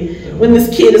seriously when this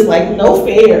kid is like, no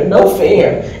fair.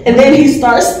 And then he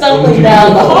starts stumbling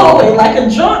down the hallway like a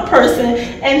drunk person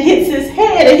and hits his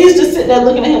head, and he's just sitting there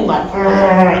looking at him like,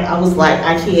 I was like,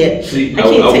 I can't take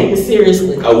this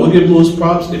seriously. I would give Lewis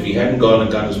props if he hadn't gone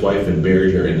and got his wife and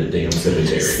buried her in the damn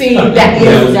cemetery. See,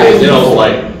 then I was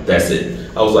like, that's it.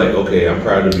 I was like, okay, I'm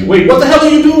proud of you. Wait, what the hell are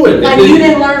you doing? Like, you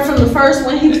didn't learn from the first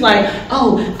one. He was like,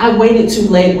 oh, I waited too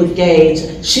late with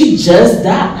Gage. She just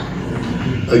died.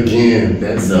 Again,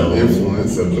 that's the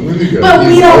influence of the Wendigo. But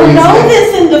we don't know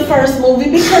this in the first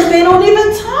movie, because they don't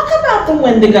even talk about the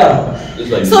Wendigo.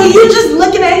 Like, so you're just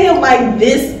looking at him like,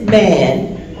 this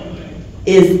man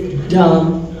is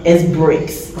dumb as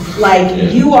bricks.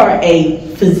 Like, you are a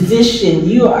physician,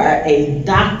 you are a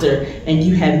doctor, and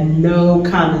you have no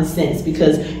common sense,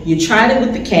 because you tried it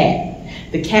with the cat.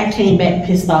 The cat came back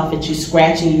pissed off at you,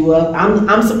 scratching you up.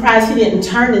 I'm surprised he didn't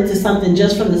turn into something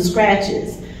just from the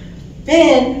scratches.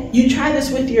 Then you try this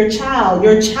with your child.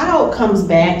 Your child comes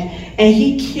back and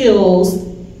he kills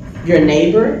your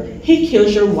neighbor, he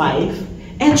kills your wife,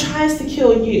 and tries to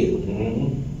kill you.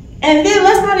 And then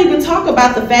let's not even talk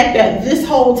about the fact that this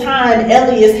whole time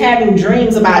Ellie is having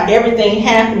dreams about everything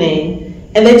happening,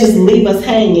 and they just leave us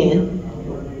hanging.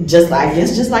 Just like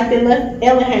they left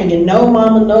Ellie hanging. No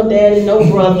mama, no daddy, no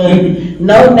brother,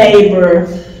 no neighbor.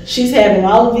 She's having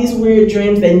all of these weird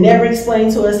dreams. They never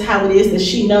explain to us how it is that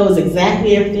she knows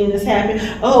exactly everything that's happening.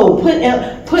 Oh,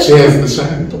 she has the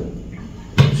shine.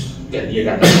 You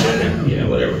got that. Yeah,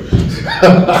 whatever.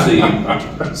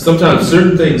 See, sometimes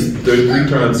certain things, the 3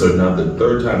 times are not the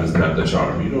third time is not the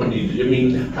charm. You don't need. I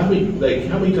mean, how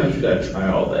many times you gotta try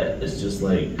all that? It's just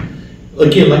like,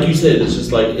 again, like you said, it's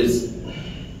just like it's.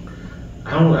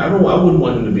 I wouldn't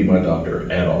want him to be my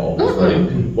doctor at all. It's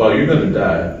like, well, you're gonna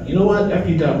die. You know what? After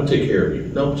you die, I'm gonna take care of you.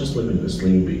 No, just let me just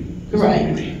leave me.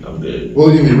 Right. I'm good. Well,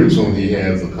 in the original, he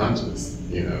has a conscience.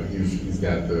 You know, he's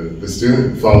got the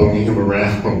student following him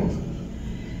around.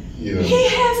 You know. He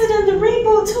has it in the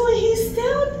reboot too, and he's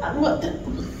still.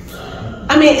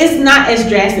 I mean, it's not as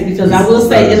drastic because I will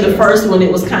say in the first one it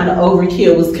was kind of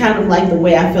overkill. It was kind of like the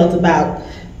way I felt about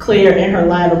Claire and her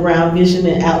Lionel Brown vision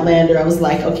in Outlander. I was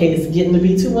like, okay, it's getting to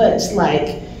be too much.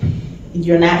 Like,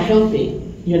 you're not helping.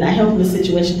 You're not helping the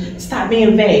situation. Stop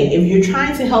being vague. If you're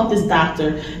trying to help this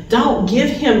doctor, don't give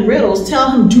him riddles.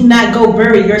 Tell him, do not go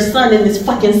bury your son in this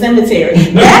fucking cemetery.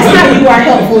 That's how you are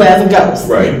helpful as a ghost.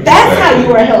 Right. That's how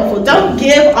you are helpful. Don't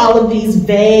give all of these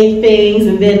vague things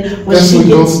and then when that's she what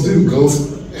gets... ghosts do. Ghosts.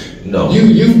 No.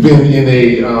 You've been in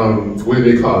a, what do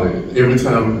they call it? Every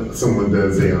time someone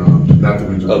does a, not the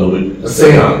ritual, a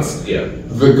seance. Yeah.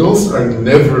 The ghosts are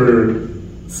never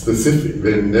specific.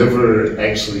 They're never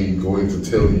actually going to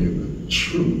tell you the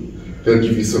truth. They'll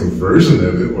give you some version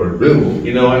of it or a riddle.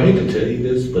 You know, I hate to tell you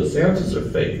this, but seances are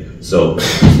fake. So.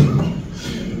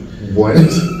 What?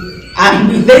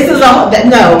 This is all that.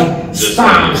 No. Just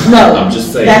Stop. saying. No. I'm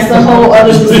just saying. That's a whole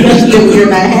other discussion that we're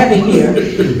not having here.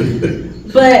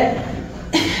 But,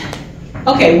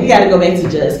 okay, we got to go back to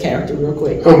Judd's character real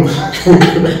quick.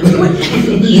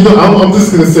 You know, I'm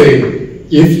just going to say,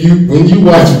 when you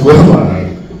watch Bloodline,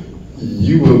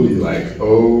 you will be like,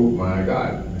 oh my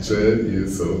God, Judd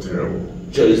is so terrible.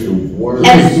 Judd is the worst.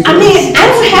 And, I mean, I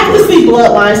don't have to see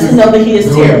Bloodlines to know that he is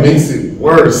terrible. It makes it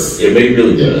worse. It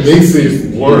really does. It makes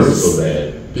it worse. So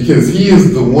bad. Because he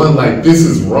is the one like, this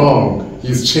is wrong.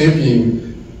 He's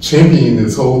championing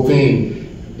this whole thing.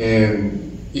 And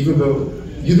even though,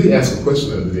 you did ask a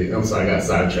question the other day, I'm sorry, I got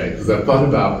sidetracked, because I thought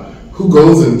about who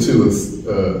goes into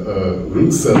a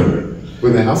root cellar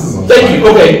when the house is on fire. Thank you.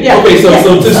 Okay. Yeah. Okay. So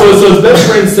his best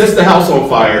friend sets the house on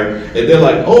fire, and they're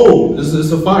like, "Oh, this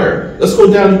is a fire. Let's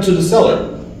go down to the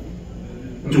cellar."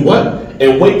 Do what?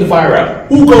 And wait the fire out.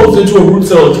 Who goes into a root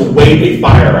cellar to wait a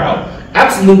fire out?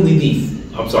 Absolutely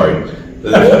I'm sorry.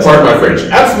 Pardon my French.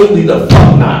 Absolutely the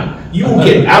fuck not. You will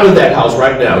get out of that house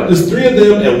right now. There's 3 of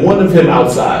them and 1 of him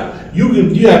outside. You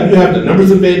have the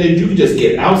numbers advantage. You can just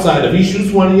get outside. If he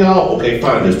shoots 1 of y'all, okay,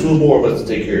 fine. There's 2 more of us to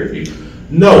take care of you.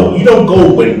 No, you don't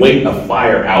go and wait a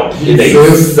fire out in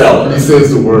a cellar. He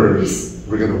says the words,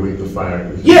 we're going to wait the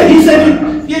fire. Yeah, he said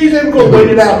we're going to wait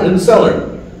it out in the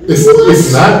cellar.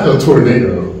 It's not a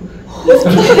tornado. It's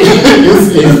a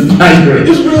fire.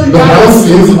 It's really the house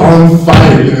is on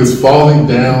fire. It is falling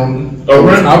down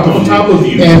on top of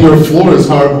you. And your floor is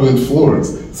hardwood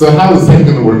floors. So how is that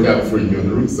going to work out for you in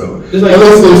the root cellar? Like,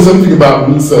 unless there's something about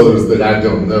root cellars that I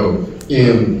don't know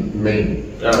in Maine.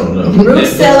 I don't know. Root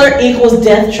cellar equals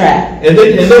death trap. And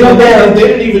they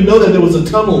didn't even know that there was a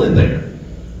tunnel in there.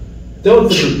 No,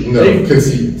 because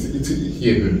he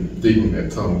had been digging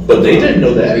that tunnel. But they didn't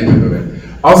know that. They didn't know that.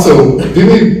 Also, didn't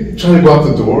they try to go out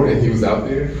the door and he was out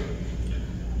there?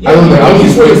 Yeah, I don't know. I was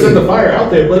just waiting to set the fire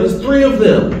out there, but it's 3 of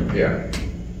them. Yeah.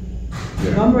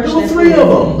 I'm there were 3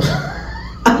 of them.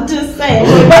 I'm just saying.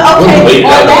 But okay,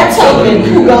 on that token,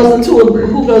 who goes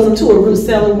into a root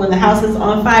cellar when the house is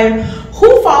on fire?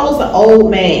 Who follows the old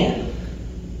man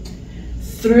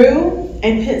through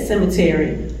a pet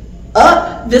cemetery,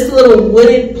 up this little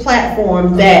wooded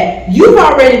platform that you've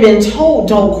already been told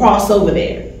don't cross over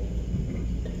there?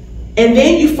 And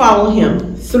then you follow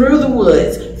him through the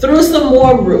woods, through some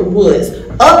more woods,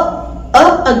 up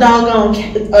a doggone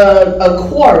a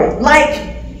quarry.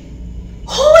 Like,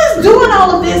 who is doing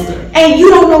all of this and you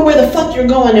don't know where the fuck you're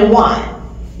going and why?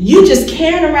 You just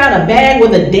carrying around a bag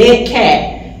with a dead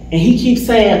cat. And he keeps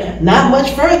saying, not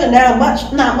much further now,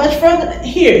 not much further.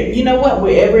 Here, you know what?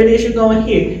 Wherever it is you're going,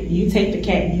 here, you take the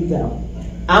cat, you go.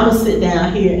 I'm going to sit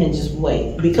down here and just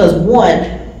wait. Because 1,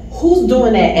 who's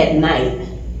doing that at night?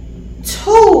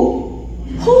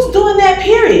 2, who's doing that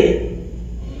period?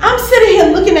 I'm sitting here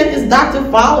looking at this doctor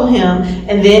follow him,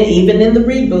 and then even in the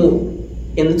reboot,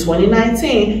 in the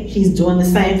 2019, he's doing the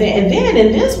same thing. And then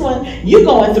in this one, you're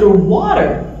going through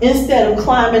water instead of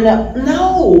climbing up.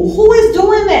 No, who is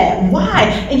doing that? Why?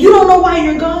 And you don't know why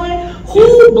you're going?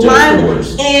 Who blindly,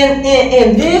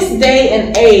 in this day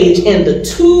and age, in the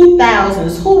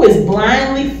 2000s, who is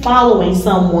blindly following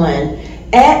someone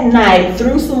at night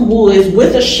through some woods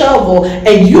with a shovel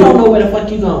and you don't know where the fuck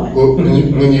you're going? Well,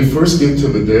 when you first get to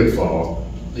the deadfall,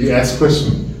 you ask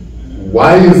questions.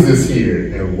 Why is this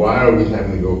here, and why are we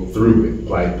having to go through it?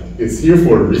 Like, it's here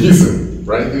for a reason,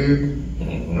 right, dude?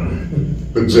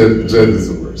 But Judd is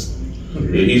the worst.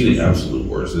 Yeah, he's the absolute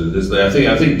worst.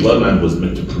 I think Bloodline was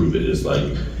meant to prove it. It's like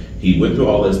he went through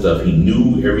all that stuff. He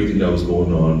knew everything that was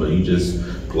going on, but he just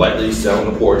politely sat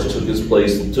on the porch, took his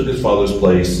father's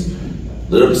place,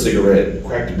 lit up a cigarette,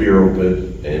 cracked the beer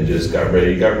open, and just got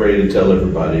ready to tell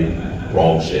everybody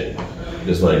wrong shit.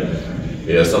 Just like,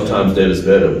 yeah, sometimes dead is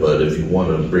better, but if you want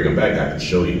to bring him back, I can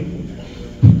show you.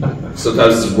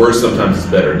 Sometimes it's worse, sometimes it's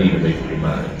better. Need to make up your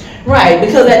mind. Right,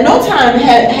 because at no time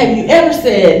have you ever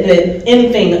said that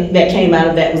anything that came out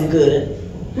of that was good.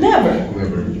 Never.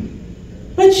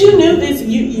 But you knew this.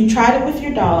 You tried it with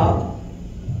your dog.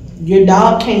 Your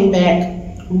dog came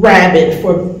back rabid,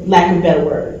 for lack of a better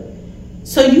word.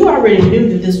 So you already knew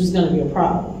that this was going to be a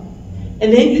problem.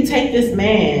 And then you take this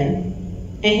man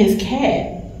and his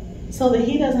cat so that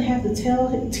he doesn't have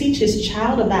to teach his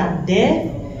child about death.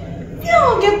 You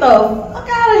don't get the fuck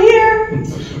out of here.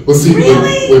 Well, see,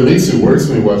 really? what makes it worse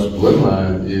when you watch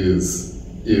Bloodline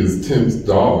is Tim's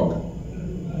dog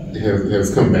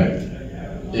has come back.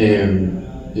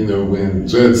 And, you know, when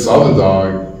Judd saw the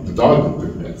dog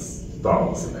looked a mess. The dog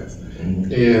was a mess.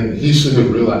 And he should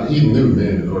have realized, he knew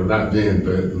then, or not then,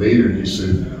 but later he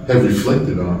should have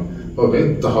reflected on, oh,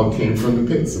 that dog came from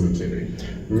the pet cemetery.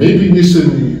 Maybe we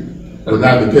shouldn't. Well,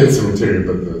 not the pet cemetery,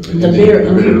 but the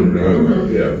burial.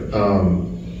 Yeah.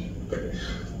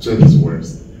 Judd is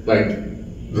worse.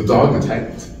 Like, the dog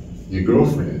attacked your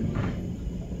girlfriend.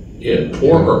 Yeah,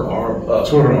 tore her arm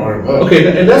up.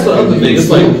 Okay, and that's the other thing. It's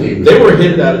like they were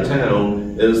headed out of town,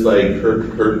 and it's like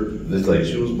it's like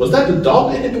she was that the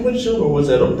dog that hit the windshield, or was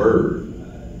that a bird?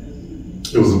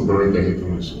 It was a bird that hit the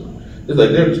windshield. It's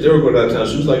like they were going out of town.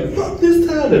 She was like, "Fuck this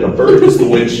town!" And a bird hits the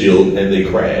windshield, and they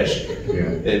crash. Yeah.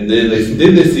 And then they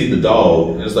see the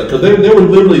dog, and it's like because they were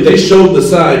literally they showed the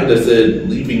sign that said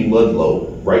 "Leaving Ludlow"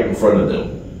 right in front of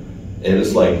them, and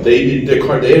it's like their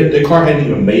car hadn't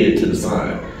even made it to the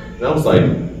sign. And I was like,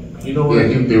 you know what?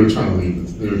 Yeah, they were trying to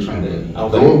leave. They were trying to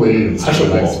go away and I should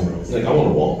walk. Like I want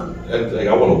to walk. Like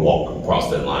I want to walk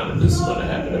across that line if this is going to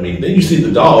happen. I mean, then you see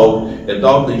the dog, and the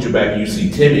dog leads you back, and you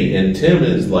see Timmy, and Tim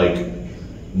is like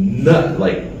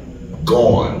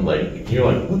gone. Like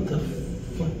you're like, what the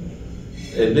fuck?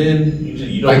 And then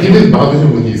you don't. Like it didn't bother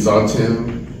him when he saw Tim,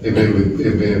 and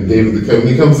then David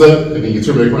Duchovny comes up, and then you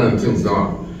turn back around and Tim's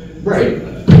gone. Right.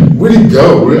 Like, where'd he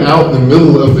go? We're out in the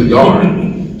middle of the yard.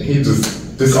 He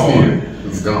just disappeared.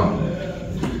 It's gone.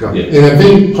 Yeah. And I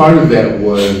think part of that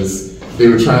was they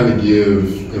were trying to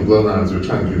give, in Bloodlines, they were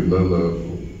trying to give Ludlow,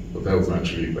 well, that was not a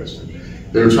trivia question.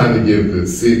 They were trying to give the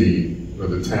city or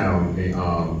the town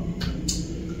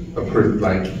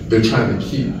like they're trying to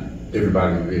keep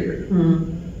everybody there.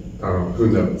 Mm-hmm. Who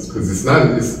knows? Because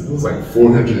it was like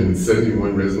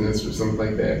 471 residents or something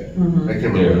like that. Mm-hmm. I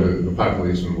can't remember what the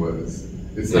population was.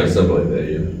 It's not something like that,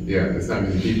 yeah, it's not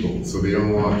many people, so they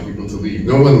don't want people to leave.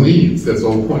 No one leaves. That's the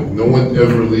whole point. No one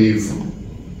ever leaves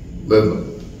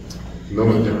Ludlow. No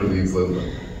one ever leaves Ludlow.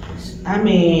 I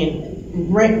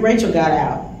mean, Rachel got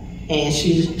out, and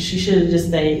she should have just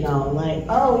stayed gone. Like,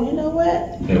 oh, you know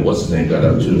what? And what's his name got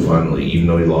out too finally, even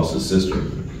though he lost his sister.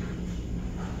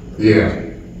 Yeah.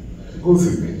 What's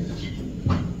his name?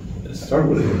 It started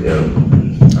with him.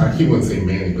 Yeah. I keep wanting to say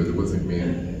Manny, but it wasn't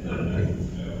Manny.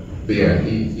 But yeah,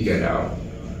 he got out.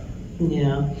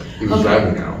 Yeah. He was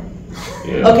driving out.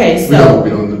 Yeah. Okay, so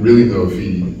we don't really know if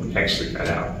he actually got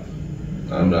out.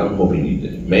 I'm hoping he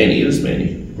did. Manny is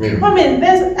Manny. I mean,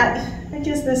 I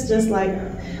guess that's just like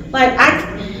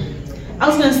I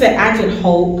was gonna say I could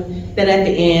hope that at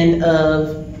the end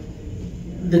of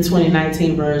the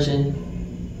 2019 version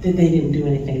that they didn't do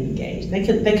anything to Gage. They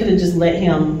could have just let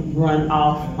him run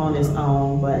off on his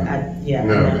own, but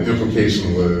No, the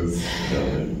implication was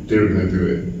they were gonna do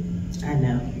it. I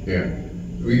know. Yeah.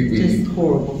 Just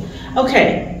horrible.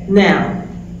 Okay, now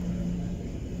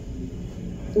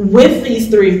with these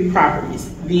three properties,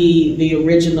 the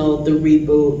original, the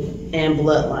reboot, and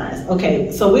Bloodlines.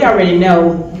 Okay, so we already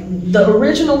know the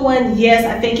original one. Yes,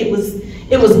 I think it was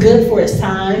good for its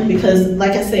time because,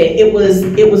 like I said, it was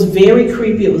very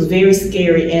creepy. It was very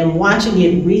scary. And watching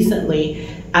it recently,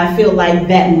 I feel like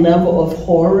that level of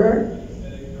horror,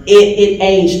 it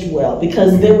aged well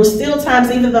because there were still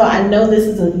times, even though I know this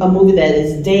is a movie that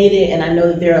is dated, and I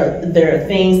know that there are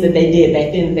things that they did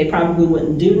back then that they probably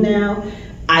wouldn't do now.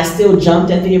 I still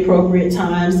jumped at the appropriate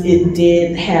times. It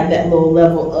did have that little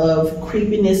level of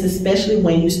creepiness, especially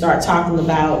when you start talking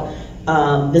about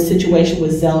the situation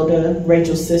with Zelda,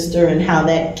 Rachel's sister, and how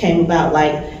that came about.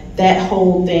 Like, that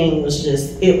whole thing was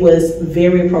it was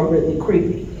very appropriately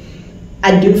creepy.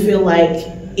 I do feel like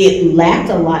it lacked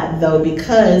a lot though,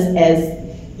 because as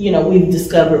you know, we've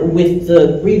discovered with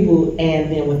the reboot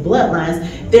and then with Bloodlines,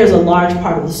 there's a large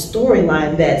part of the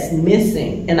storyline that's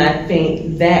missing. And I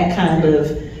think that kind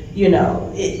of, you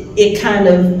know, it kind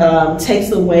of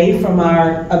takes away from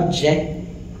our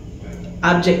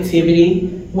objectivity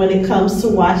when it comes to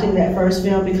watching that first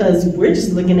film, because we're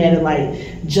just looking at it like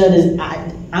Judd is,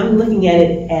 I'm looking at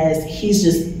it as he's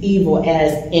just evil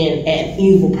as in an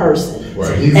evil person.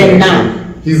 Right.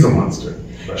 He's a monster.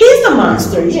 Right. He's the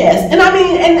monster, yes. And I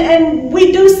mean, and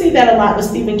we do see that a lot with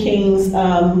Stephen King's,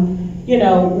 you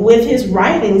know, with his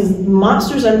writings.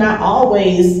 Monsters are not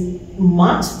always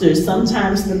monsters.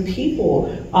 Sometimes the people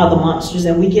are the monsters,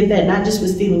 and we get that not just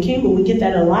with Stephen King, but we get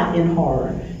that a lot in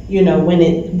horror. You know, when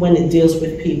it deals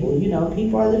with people, you know,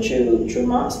 people are the true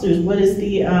monsters. What is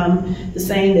the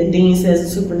saying that Dean says in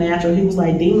Supernatural? He was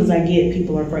like, demons I get,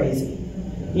 people are crazy.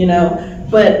 You know,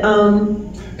 but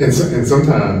and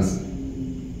sometimes,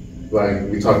 like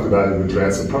we talked about it with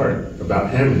Jurassic Park, about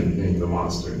Hammond being the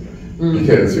monster,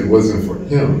 because if it wasn't for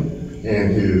him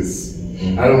and his,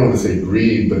 I don't want to say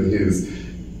greed, but his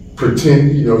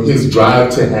his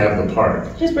drive to have the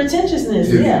park, his pretentiousness,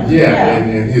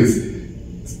 and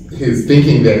his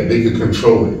thinking that they could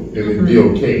control it and it'd be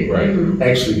okay, right?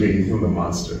 Actually made him the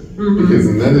monster, because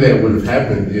none of that would have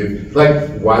happened if, like,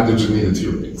 why did you need a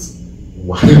T-Rex?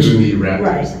 Why did you need raptors?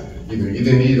 Right. You know, you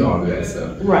didn't need all of that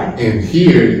stuff. Right. And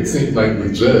here, it seems like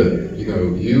with Judd, you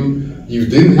know, you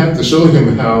didn't have to show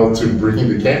him how to bring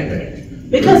the cat back.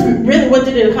 Because really, what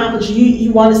did it accomplish?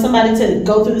 You wanted somebody to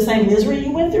go through the same misery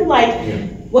you went through? Like,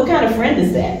 what kind of friend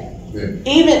is that? Yeah.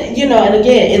 Even, you know, and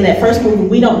again, in that first movie,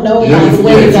 we don't know about the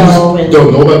Wendigo. And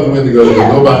don't know about the Wendigo, don't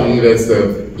know about any of that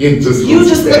stuff. It just you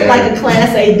just look like a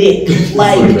class A dick.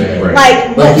 Like you know the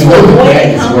cat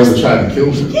is going to try to kill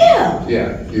you. Yeah.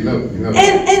 Yeah, you know.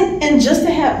 And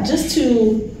just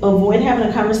to avoid having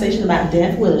a conversation about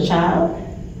death with a child,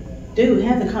 dude,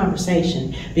 have the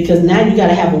conversation. Because now you got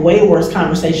to have a way worse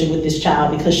conversation with this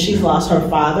child, because she's lost her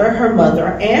father, her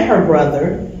mother, and her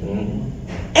brother.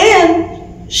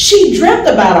 And she dreamt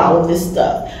about all of this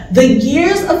stuff. The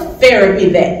years of therapy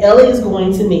that Ellie is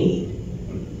going to need.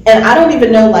 And I don't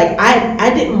even know, like, I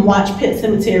didn't watch Pet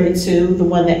Semetery 2, the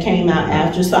one that came out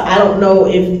after, so I don't know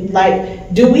if,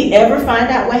 like, do we ever find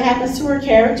out what happens to her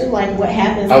character? Like, what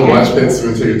happens? I watched Pet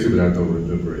Semetery 2, but I don't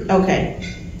remember it. Okay.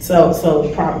 So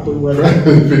probably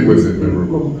wasn't it wasn't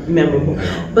memorable.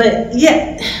 But,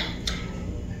 yeah.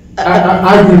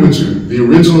 I agree with you. The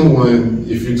original one,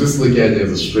 if you just look at it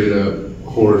as a straight up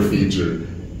horror feature,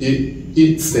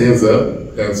 it stands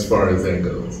up as far as that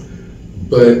goes.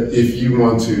 But if you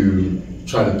want to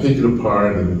try to pick it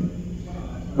apart, and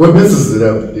what messes it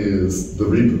up is the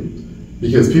reboot.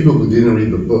 Because people who didn't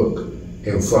read the book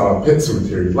and saw Pet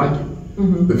Semetery like it.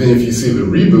 But then if you see the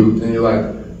reboot and you're like,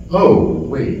 oh,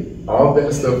 wait, all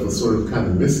that stuff was sort of kind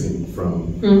of missing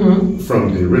from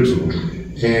the original.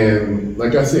 And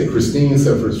like I said, Christine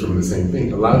suffers from the same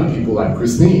thing. A lot of people like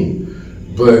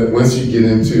Christine, but once you get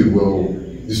into,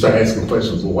 you start asking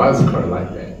questions, why is the car like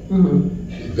that?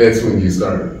 That's when you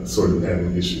start sort of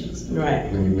having issues.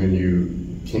 Right. When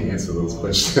you can't answer those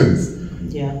questions.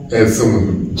 Yeah. As someone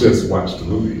who just watched the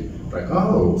movie. Like,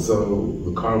 oh, so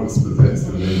the car was possessed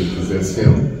and then it possessed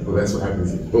him. Well, that's what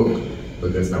happens in the book,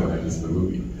 but that's not what happens in the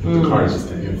movie. The car is just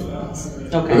an influence.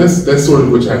 Okay. And that's sort of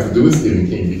what you have to do with Stephen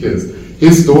King, because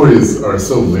his stories are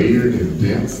so layered and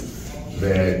dense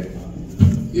that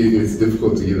it's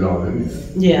difficult to get it all in there.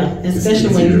 Yeah,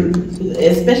 especially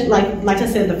like I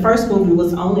said, the first movie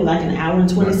was only like an hour and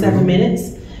 27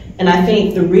 minutes, and I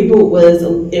think the reboot was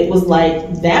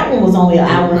like that one was only an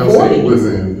hour and 40.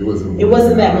 It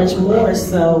wasn't that much more.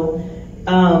 So,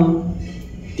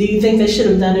 do you think they should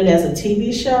have done it as a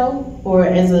TV show or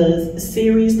as a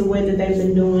series, the way that they've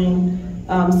been doing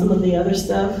some of the other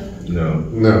stuff? No.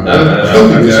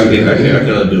 I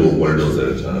cannot do one of those at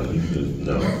a time.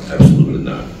 No, absolutely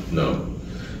not. No.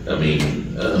 I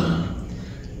mean,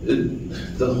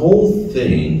 the whole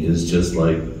thing is just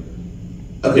like,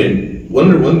 okay,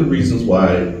 one of the reasons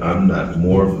why I'm not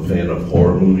more of a fan of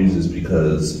horror movies is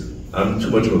because I'm too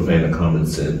much of a fan of common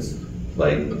sense.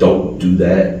 Like, don't do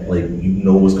that. Like, you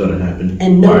know what's going to happen.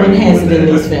 And no one has it in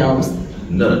these films.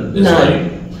 None. It's like,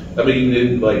 I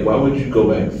mean, like, why would you go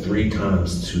back 3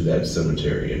 times to that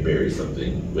cemetery and bury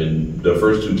something when the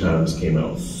first 2 times came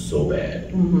out so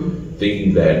bad?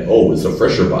 Thinking that, oh, it's a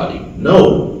fresher body.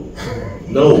 No,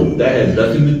 that had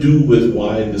nothing to do with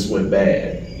why this went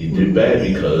bad. It did bad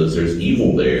because there's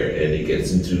evil there, and it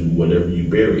gets into whatever you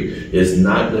bury. There's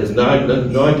no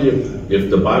idea if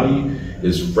the body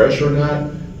is fresh or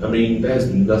not. I mean, that has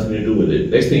nothing to do with it.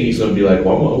 Next thing he's going to be like,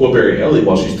 well, I'm going to bury Ellie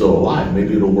while she's still alive.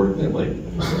 Maybe it'll work then. Like,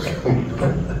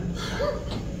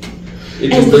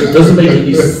 it just doesn't make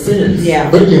any sense. Yeah.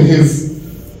 But in his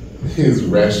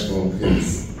rational,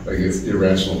 I guess,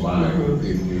 irrational mind,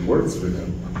 it works for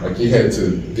him. Like, he had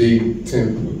to dig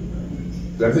Tim.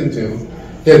 Did I think Tim?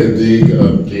 He had to dig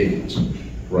a gauge,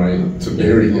 right, to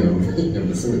bury him in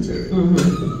the cemetery.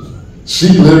 She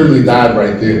literally died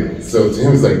right there. So to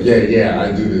him, it's like, yeah,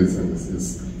 I do this, and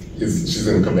she's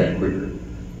gonna come back quicker.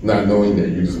 not knowing that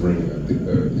you're just bringing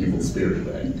an evil spirit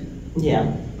back.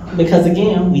 Yeah. Because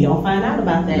again, we don't find out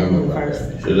about that in the first.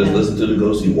 Should have listened to the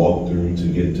ghost he walked through to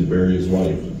get to bury his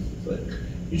wife. It's like,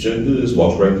 you shouldn't do this.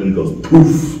 Walks right through the ghost.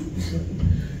 Poof.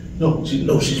 No,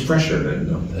 she's fresher.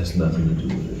 No, that's nothing to do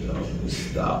with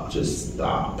it. No, just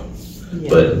stop. Yeah.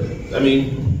 But I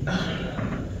mean,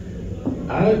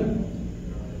 I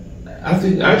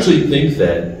actually think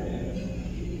that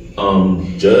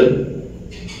Judd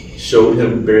showed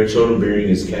him burying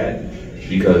his cat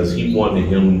because he wanted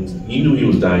him. He knew he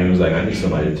was dying. He was like, I need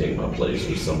somebody to take my place,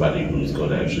 or somebody who's going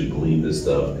to actually believe this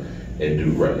stuff and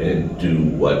do right and do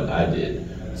what I did.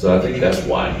 So I think that's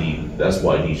why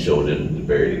he showed him to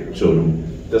bury.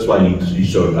 That's why he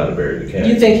showed him how to bury the cat.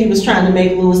 You think he was trying to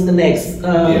make Lewis the next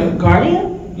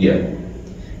guardian? Yeah.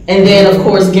 And then, of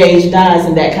course, Gage dies,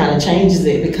 and that kind of changes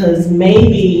it, because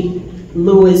maybe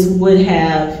Lewis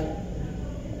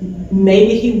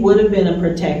maybe he would have been a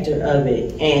protector of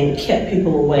it and kept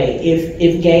people away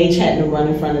if Gage hadn't run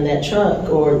in front of that truck,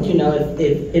 or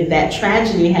if that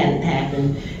tragedy hadn't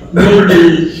happened.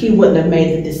 Maybe he wouldn't have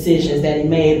made the decisions that he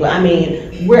made. But I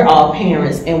mean, we're all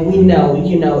parents, and we know,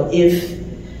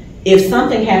 if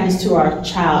something happens to our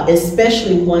child,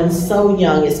 especially one so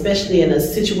young, especially in a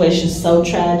situation so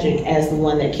tragic as the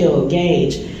one that killed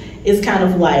Gage, it's kind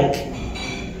of like,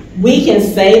 we can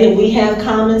say that we have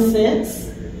common sense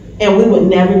and we would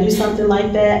never do something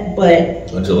like that,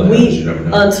 but until it happens, you never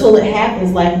know. Until it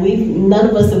happens, like none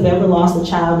of us have ever lost a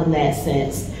child in that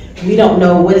sense. We don't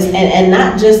know what is, and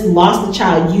not just lost a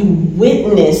child, you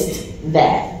witnessed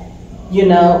that,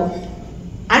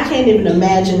 I can't even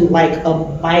imagine like a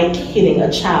bike hitting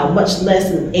a child, much less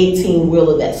an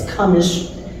 18-wheeler that's coming,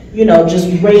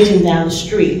 just raging down the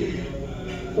street.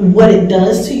 What it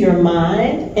does to your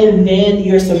mind, and then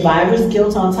your survivor's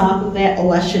guilt on top of that.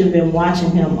 Oh, I should have been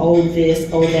watching him. Oh, this,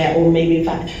 oh, that, or maybe if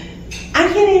I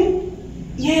can't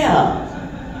even, yeah.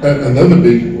 Another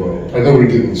big, I know we're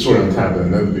getting short on time, but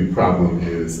another big problem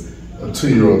is a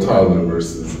 2-year-old toddler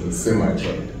versus a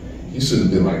semi-truck. He should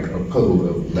have been like a puddle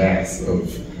of mass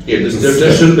of. Yeah, there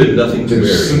should have been nothing to bury.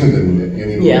 There shouldn't have been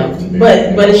any. Yeah,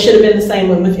 but it should have been the same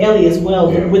with Ellie as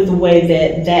well, with the way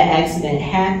that accident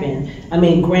happened. I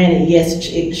mean, granted, yes,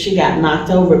 she got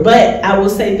knocked over, but I will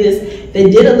say this: they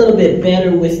did a little bit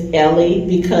better with Ellie,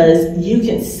 because you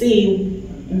can see,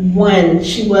 one,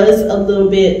 she was a little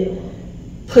bit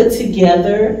put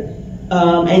together.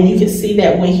 And you can see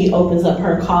that when he opens up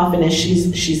her coffin, and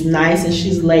she's nice and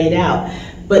she's laid out.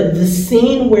 But the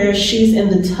scene where she's in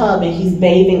the tub and he's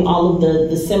bathing all of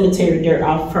the cemetery dirt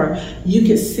off her, you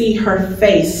can see her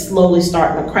face slowly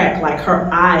starting to crack, like her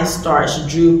eye starts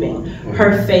drooping.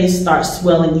 Her face starts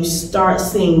swelling. You start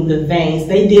seeing the veins.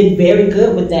 They did very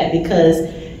good with that, because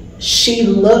she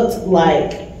looked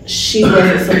like she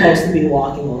wasn't supposed to be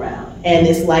walking around. And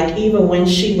it's like, even when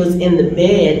she was in the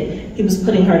bed, he was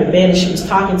putting her to bed and she was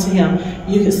talking to him,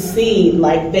 you could see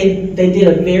like they did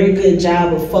a very good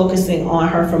job of focusing on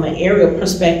her from an aerial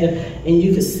perspective, and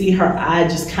you could see her eye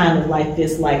just kind of like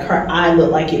this, like her eye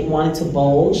looked like it wanted to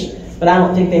bulge, but I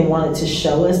don't think they wanted to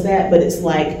show us that. But it's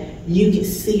like you could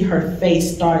see her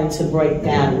face starting to break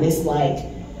down, and it's like,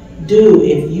 dude,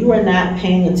 if you are not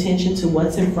paying attention to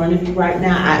what's in front of you right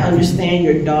now, I understand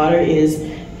your daughter is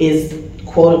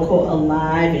quote unquote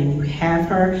alive and you have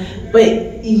her,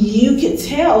 but you could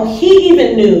tell he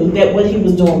even knew that what he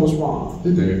was doing was wrong.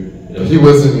 He did. He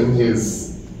wasn't in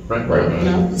his right mind.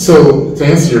 No. So to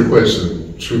answer your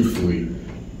question truthfully,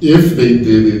 if they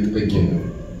did it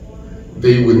again,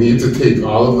 they would need to take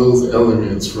all of those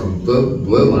elements from the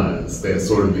bloodlines that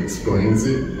sort of explains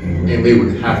it, and they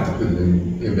would have to put it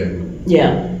in that movie.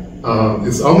 Yeah.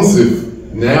 It's almost if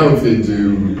now if they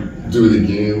do it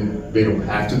again, they don't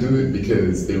have to do it,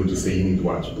 because they would just say you need to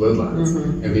watch Bloodlines,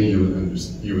 and then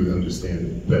you would understand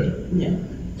it better. Yeah.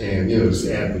 And just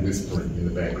add the whispering in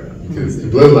the background, because in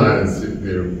Bloodlines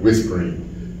they're whispering.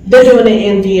 They're doing it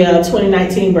in the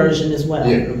 2019 version as well.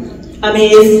 Yeah. I mean,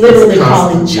 it's literally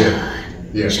calling Judd.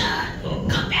 Yeah. Judd,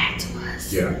 come back to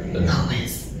us. Yeah.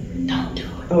 Lois, don't do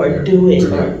it, or do it,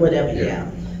 or whatever. Yeah.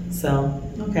 So.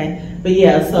 Okay, but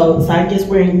yeah, so I guess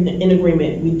we're in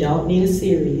agreement. We don't need a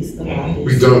series about this.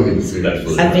 We don't need a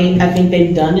series. I think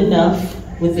they've done enough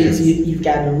with this. Yes. You've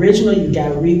got an original, you've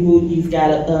got a reboot, you've got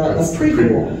a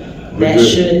prequel that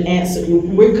should answer.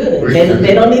 We're good.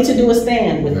 They don't need to do a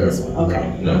stand with this one.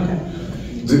 Okay. No.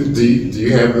 Okay. Do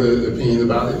you have an opinion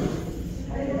about it?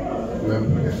 No.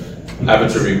 Okay. I have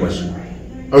a trivia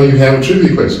question. Oh, you have a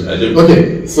trivia question? I do.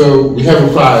 Okay, so we have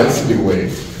a prize to give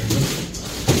away.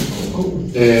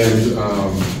 And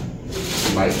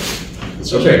Mike.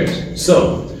 Okay,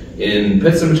 so in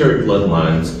Pet Semetery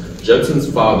Bloodlines, Judson's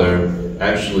father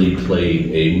actually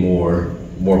played a more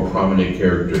prominent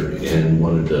character in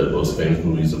one of the most famous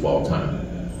movies of all time.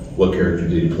 What character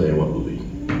did he play in what movie?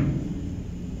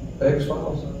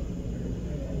 X-Files.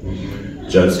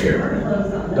 Judd's character.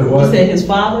 You said his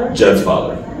father? Judd's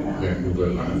father. Yeah, the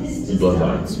Bloodlines. The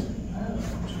Bloodlines.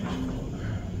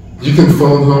 You can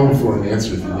phone home for an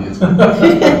answer if you need to.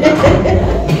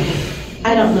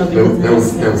 I don't know. That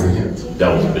was a hint.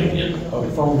 That was a big hint.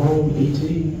 Phone home,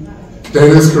 E.T. That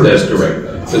is correct. That's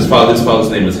correct. His father's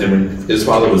name was Henry. His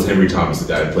father was Henry Thomas, the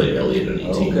guy who played Elliot in E.T.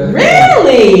 Okay.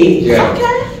 Really? Yeah. Okay.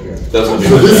 Yeah. That's what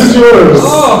So this is yours.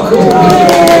 Oh, cool.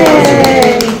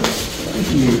 Yay.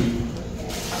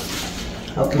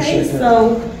 Okay,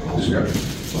 so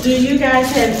do you guys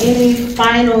have any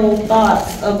final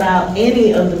thoughts about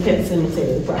any of the Pet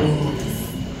Semetery projects?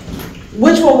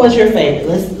 Which one was your favorite?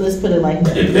 Let's put it like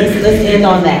that. Let's end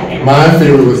on that. My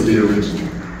favorite was the original.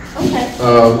 Okay.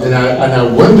 And I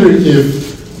wonder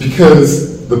if,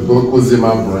 because the book was in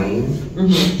my brain,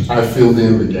 I filled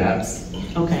in the gaps.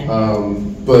 Okay.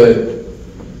 But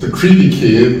the creepy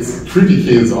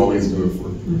kids always do it for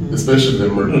me, especially the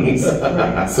murders.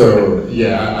 So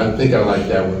yeah, I think I like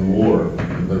that one more,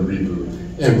 the reboot.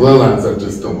 And Bloodlines I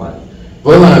just don't like.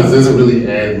 Bloodlines doesn't really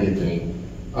add anything.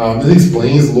 It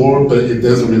explains lore, but it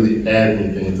doesn't really add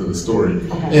anything to the story.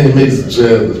 Okay. And it makes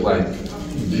Judd look like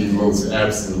the most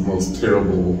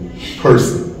terrible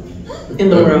person In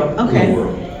the world. Okay. In the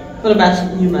world. What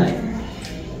about you, Mike?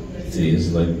 See,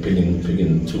 it's like picking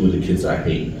two of the kids I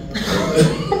hate.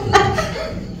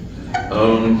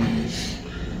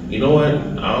 You know what?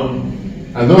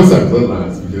 I know it's not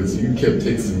Bloodlines because you kept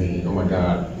texting me. Oh my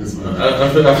God, this movie. I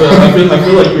feel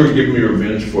like you were giving me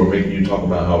revenge for making you talk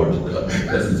about Howard the Duck.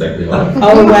 That's exactly how I feel.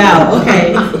 Oh wow.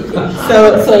 Okay.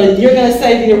 So you're gonna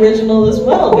say the original as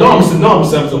well? No,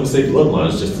 I'm gonna say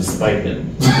Bloodlines just to spite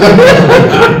him.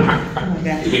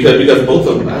 Okay. Because both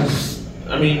of them,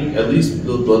 I mean, at least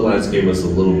the Bloodlines gave us a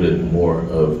little bit more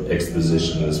of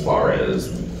exposition as far as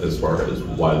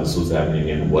why this was happening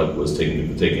and what was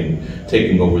taking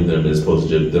over them, as opposed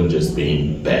to them just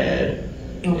being bad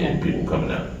and people coming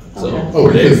out. So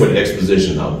Okay. for the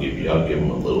exposition, I'll give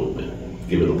them a little bit,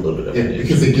 give it a little bit of an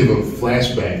Because they give a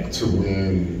flashback to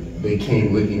when they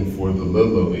came looking for the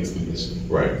Ludlow expedition.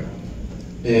 right.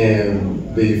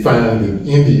 And they find an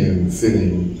Indian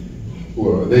sitting,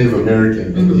 well, a Native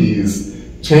American, and he's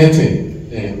chanting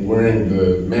and wearing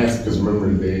the mask, because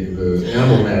remember the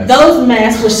animal mask. Those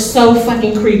masks were so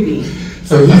fucking creepy.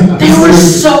 So They were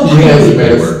so he has a creepy.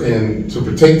 mask and to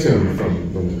protect him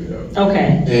from the Wendigo.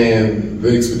 Okay. And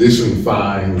the expedition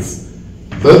finds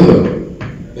Ludlow,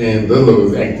 and Ludlow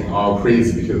is acting all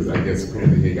crazy because I guess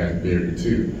apparently he got buried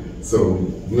too. So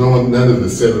none of the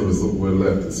settlers were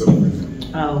left to suffer.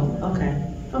 Oh, okay.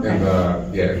 Okay.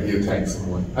 And yeah, he attacked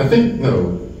someone. I think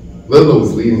Ludlow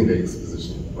was leading the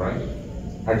expedition, right?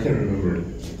 I can't remember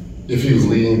if he was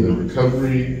leading the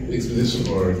recovery expedition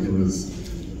or if it was.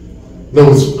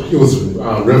 No, it was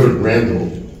Reverend Randall.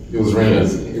 It was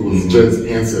Randall's. It was Judd's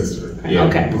ancestor. Yeah.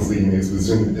 Okay. Was leading the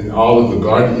expedition, and all of the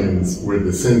guardians were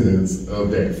descendants of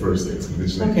that first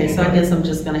expedition. Okay, so I guess I'm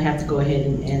just gonna have to go ahead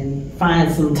and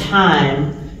find some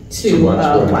time to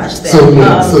watch that. So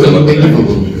yeah, so they give a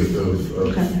little bit of.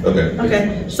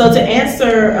 Okay, so to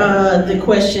answer the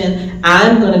question,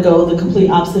 I'm going to go the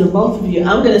complete opposite of both of you.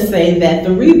 I'm going to say that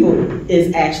the reboot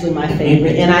is actually my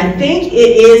favorite, and I think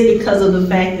it is because of the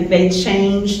fact that they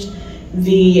changed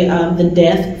the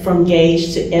death from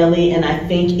Gage to Ellie, and I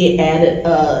think it added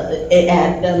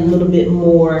a little bit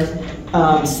more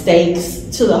stakes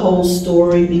to the whole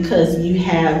story, because you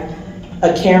have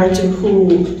a character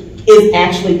who is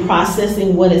actually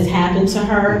processing what has happened to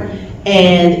her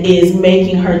and is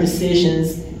making her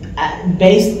decisions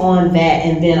based on that,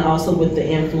 and then also with the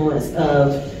influence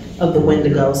of the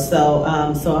Wendigo. So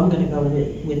so I'm going to go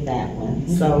with that one.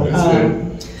 So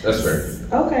That's fair.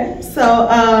 okay, so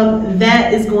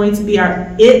that is going to be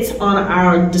it on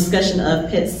our discussion of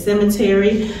Pet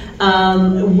Semetery.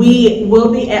 We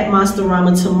will be at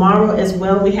Monsterama tomorrow as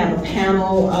well. We have a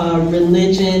panel,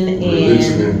 Religion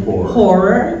and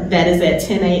Horror, that is at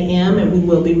 10 a.m. and we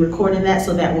will be recording that,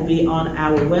 so that will be on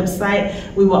our website.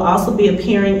 We will also be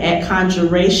appearing at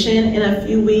Conjuration in a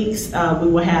few weeks. We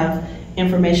will have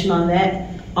information on that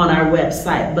on our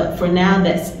website. But for now,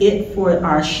 that's it for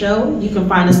our show. You can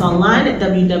find us online at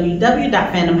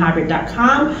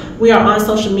www.fandomhybrid.com. We are on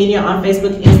social media on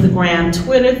Facebook, Instagram,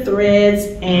 Twitter, Threads,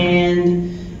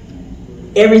 and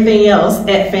everything else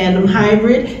at Fandom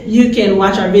Hybrid. You can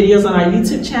watch our videos on our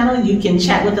YouTube channel. You can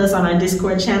chat with us on our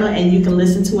Discord channel, and you can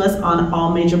listen to us on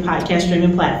all major podcast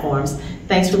streaming platforms.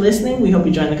 Thanks for listening. We hope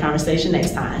you join the conversation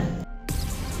next time.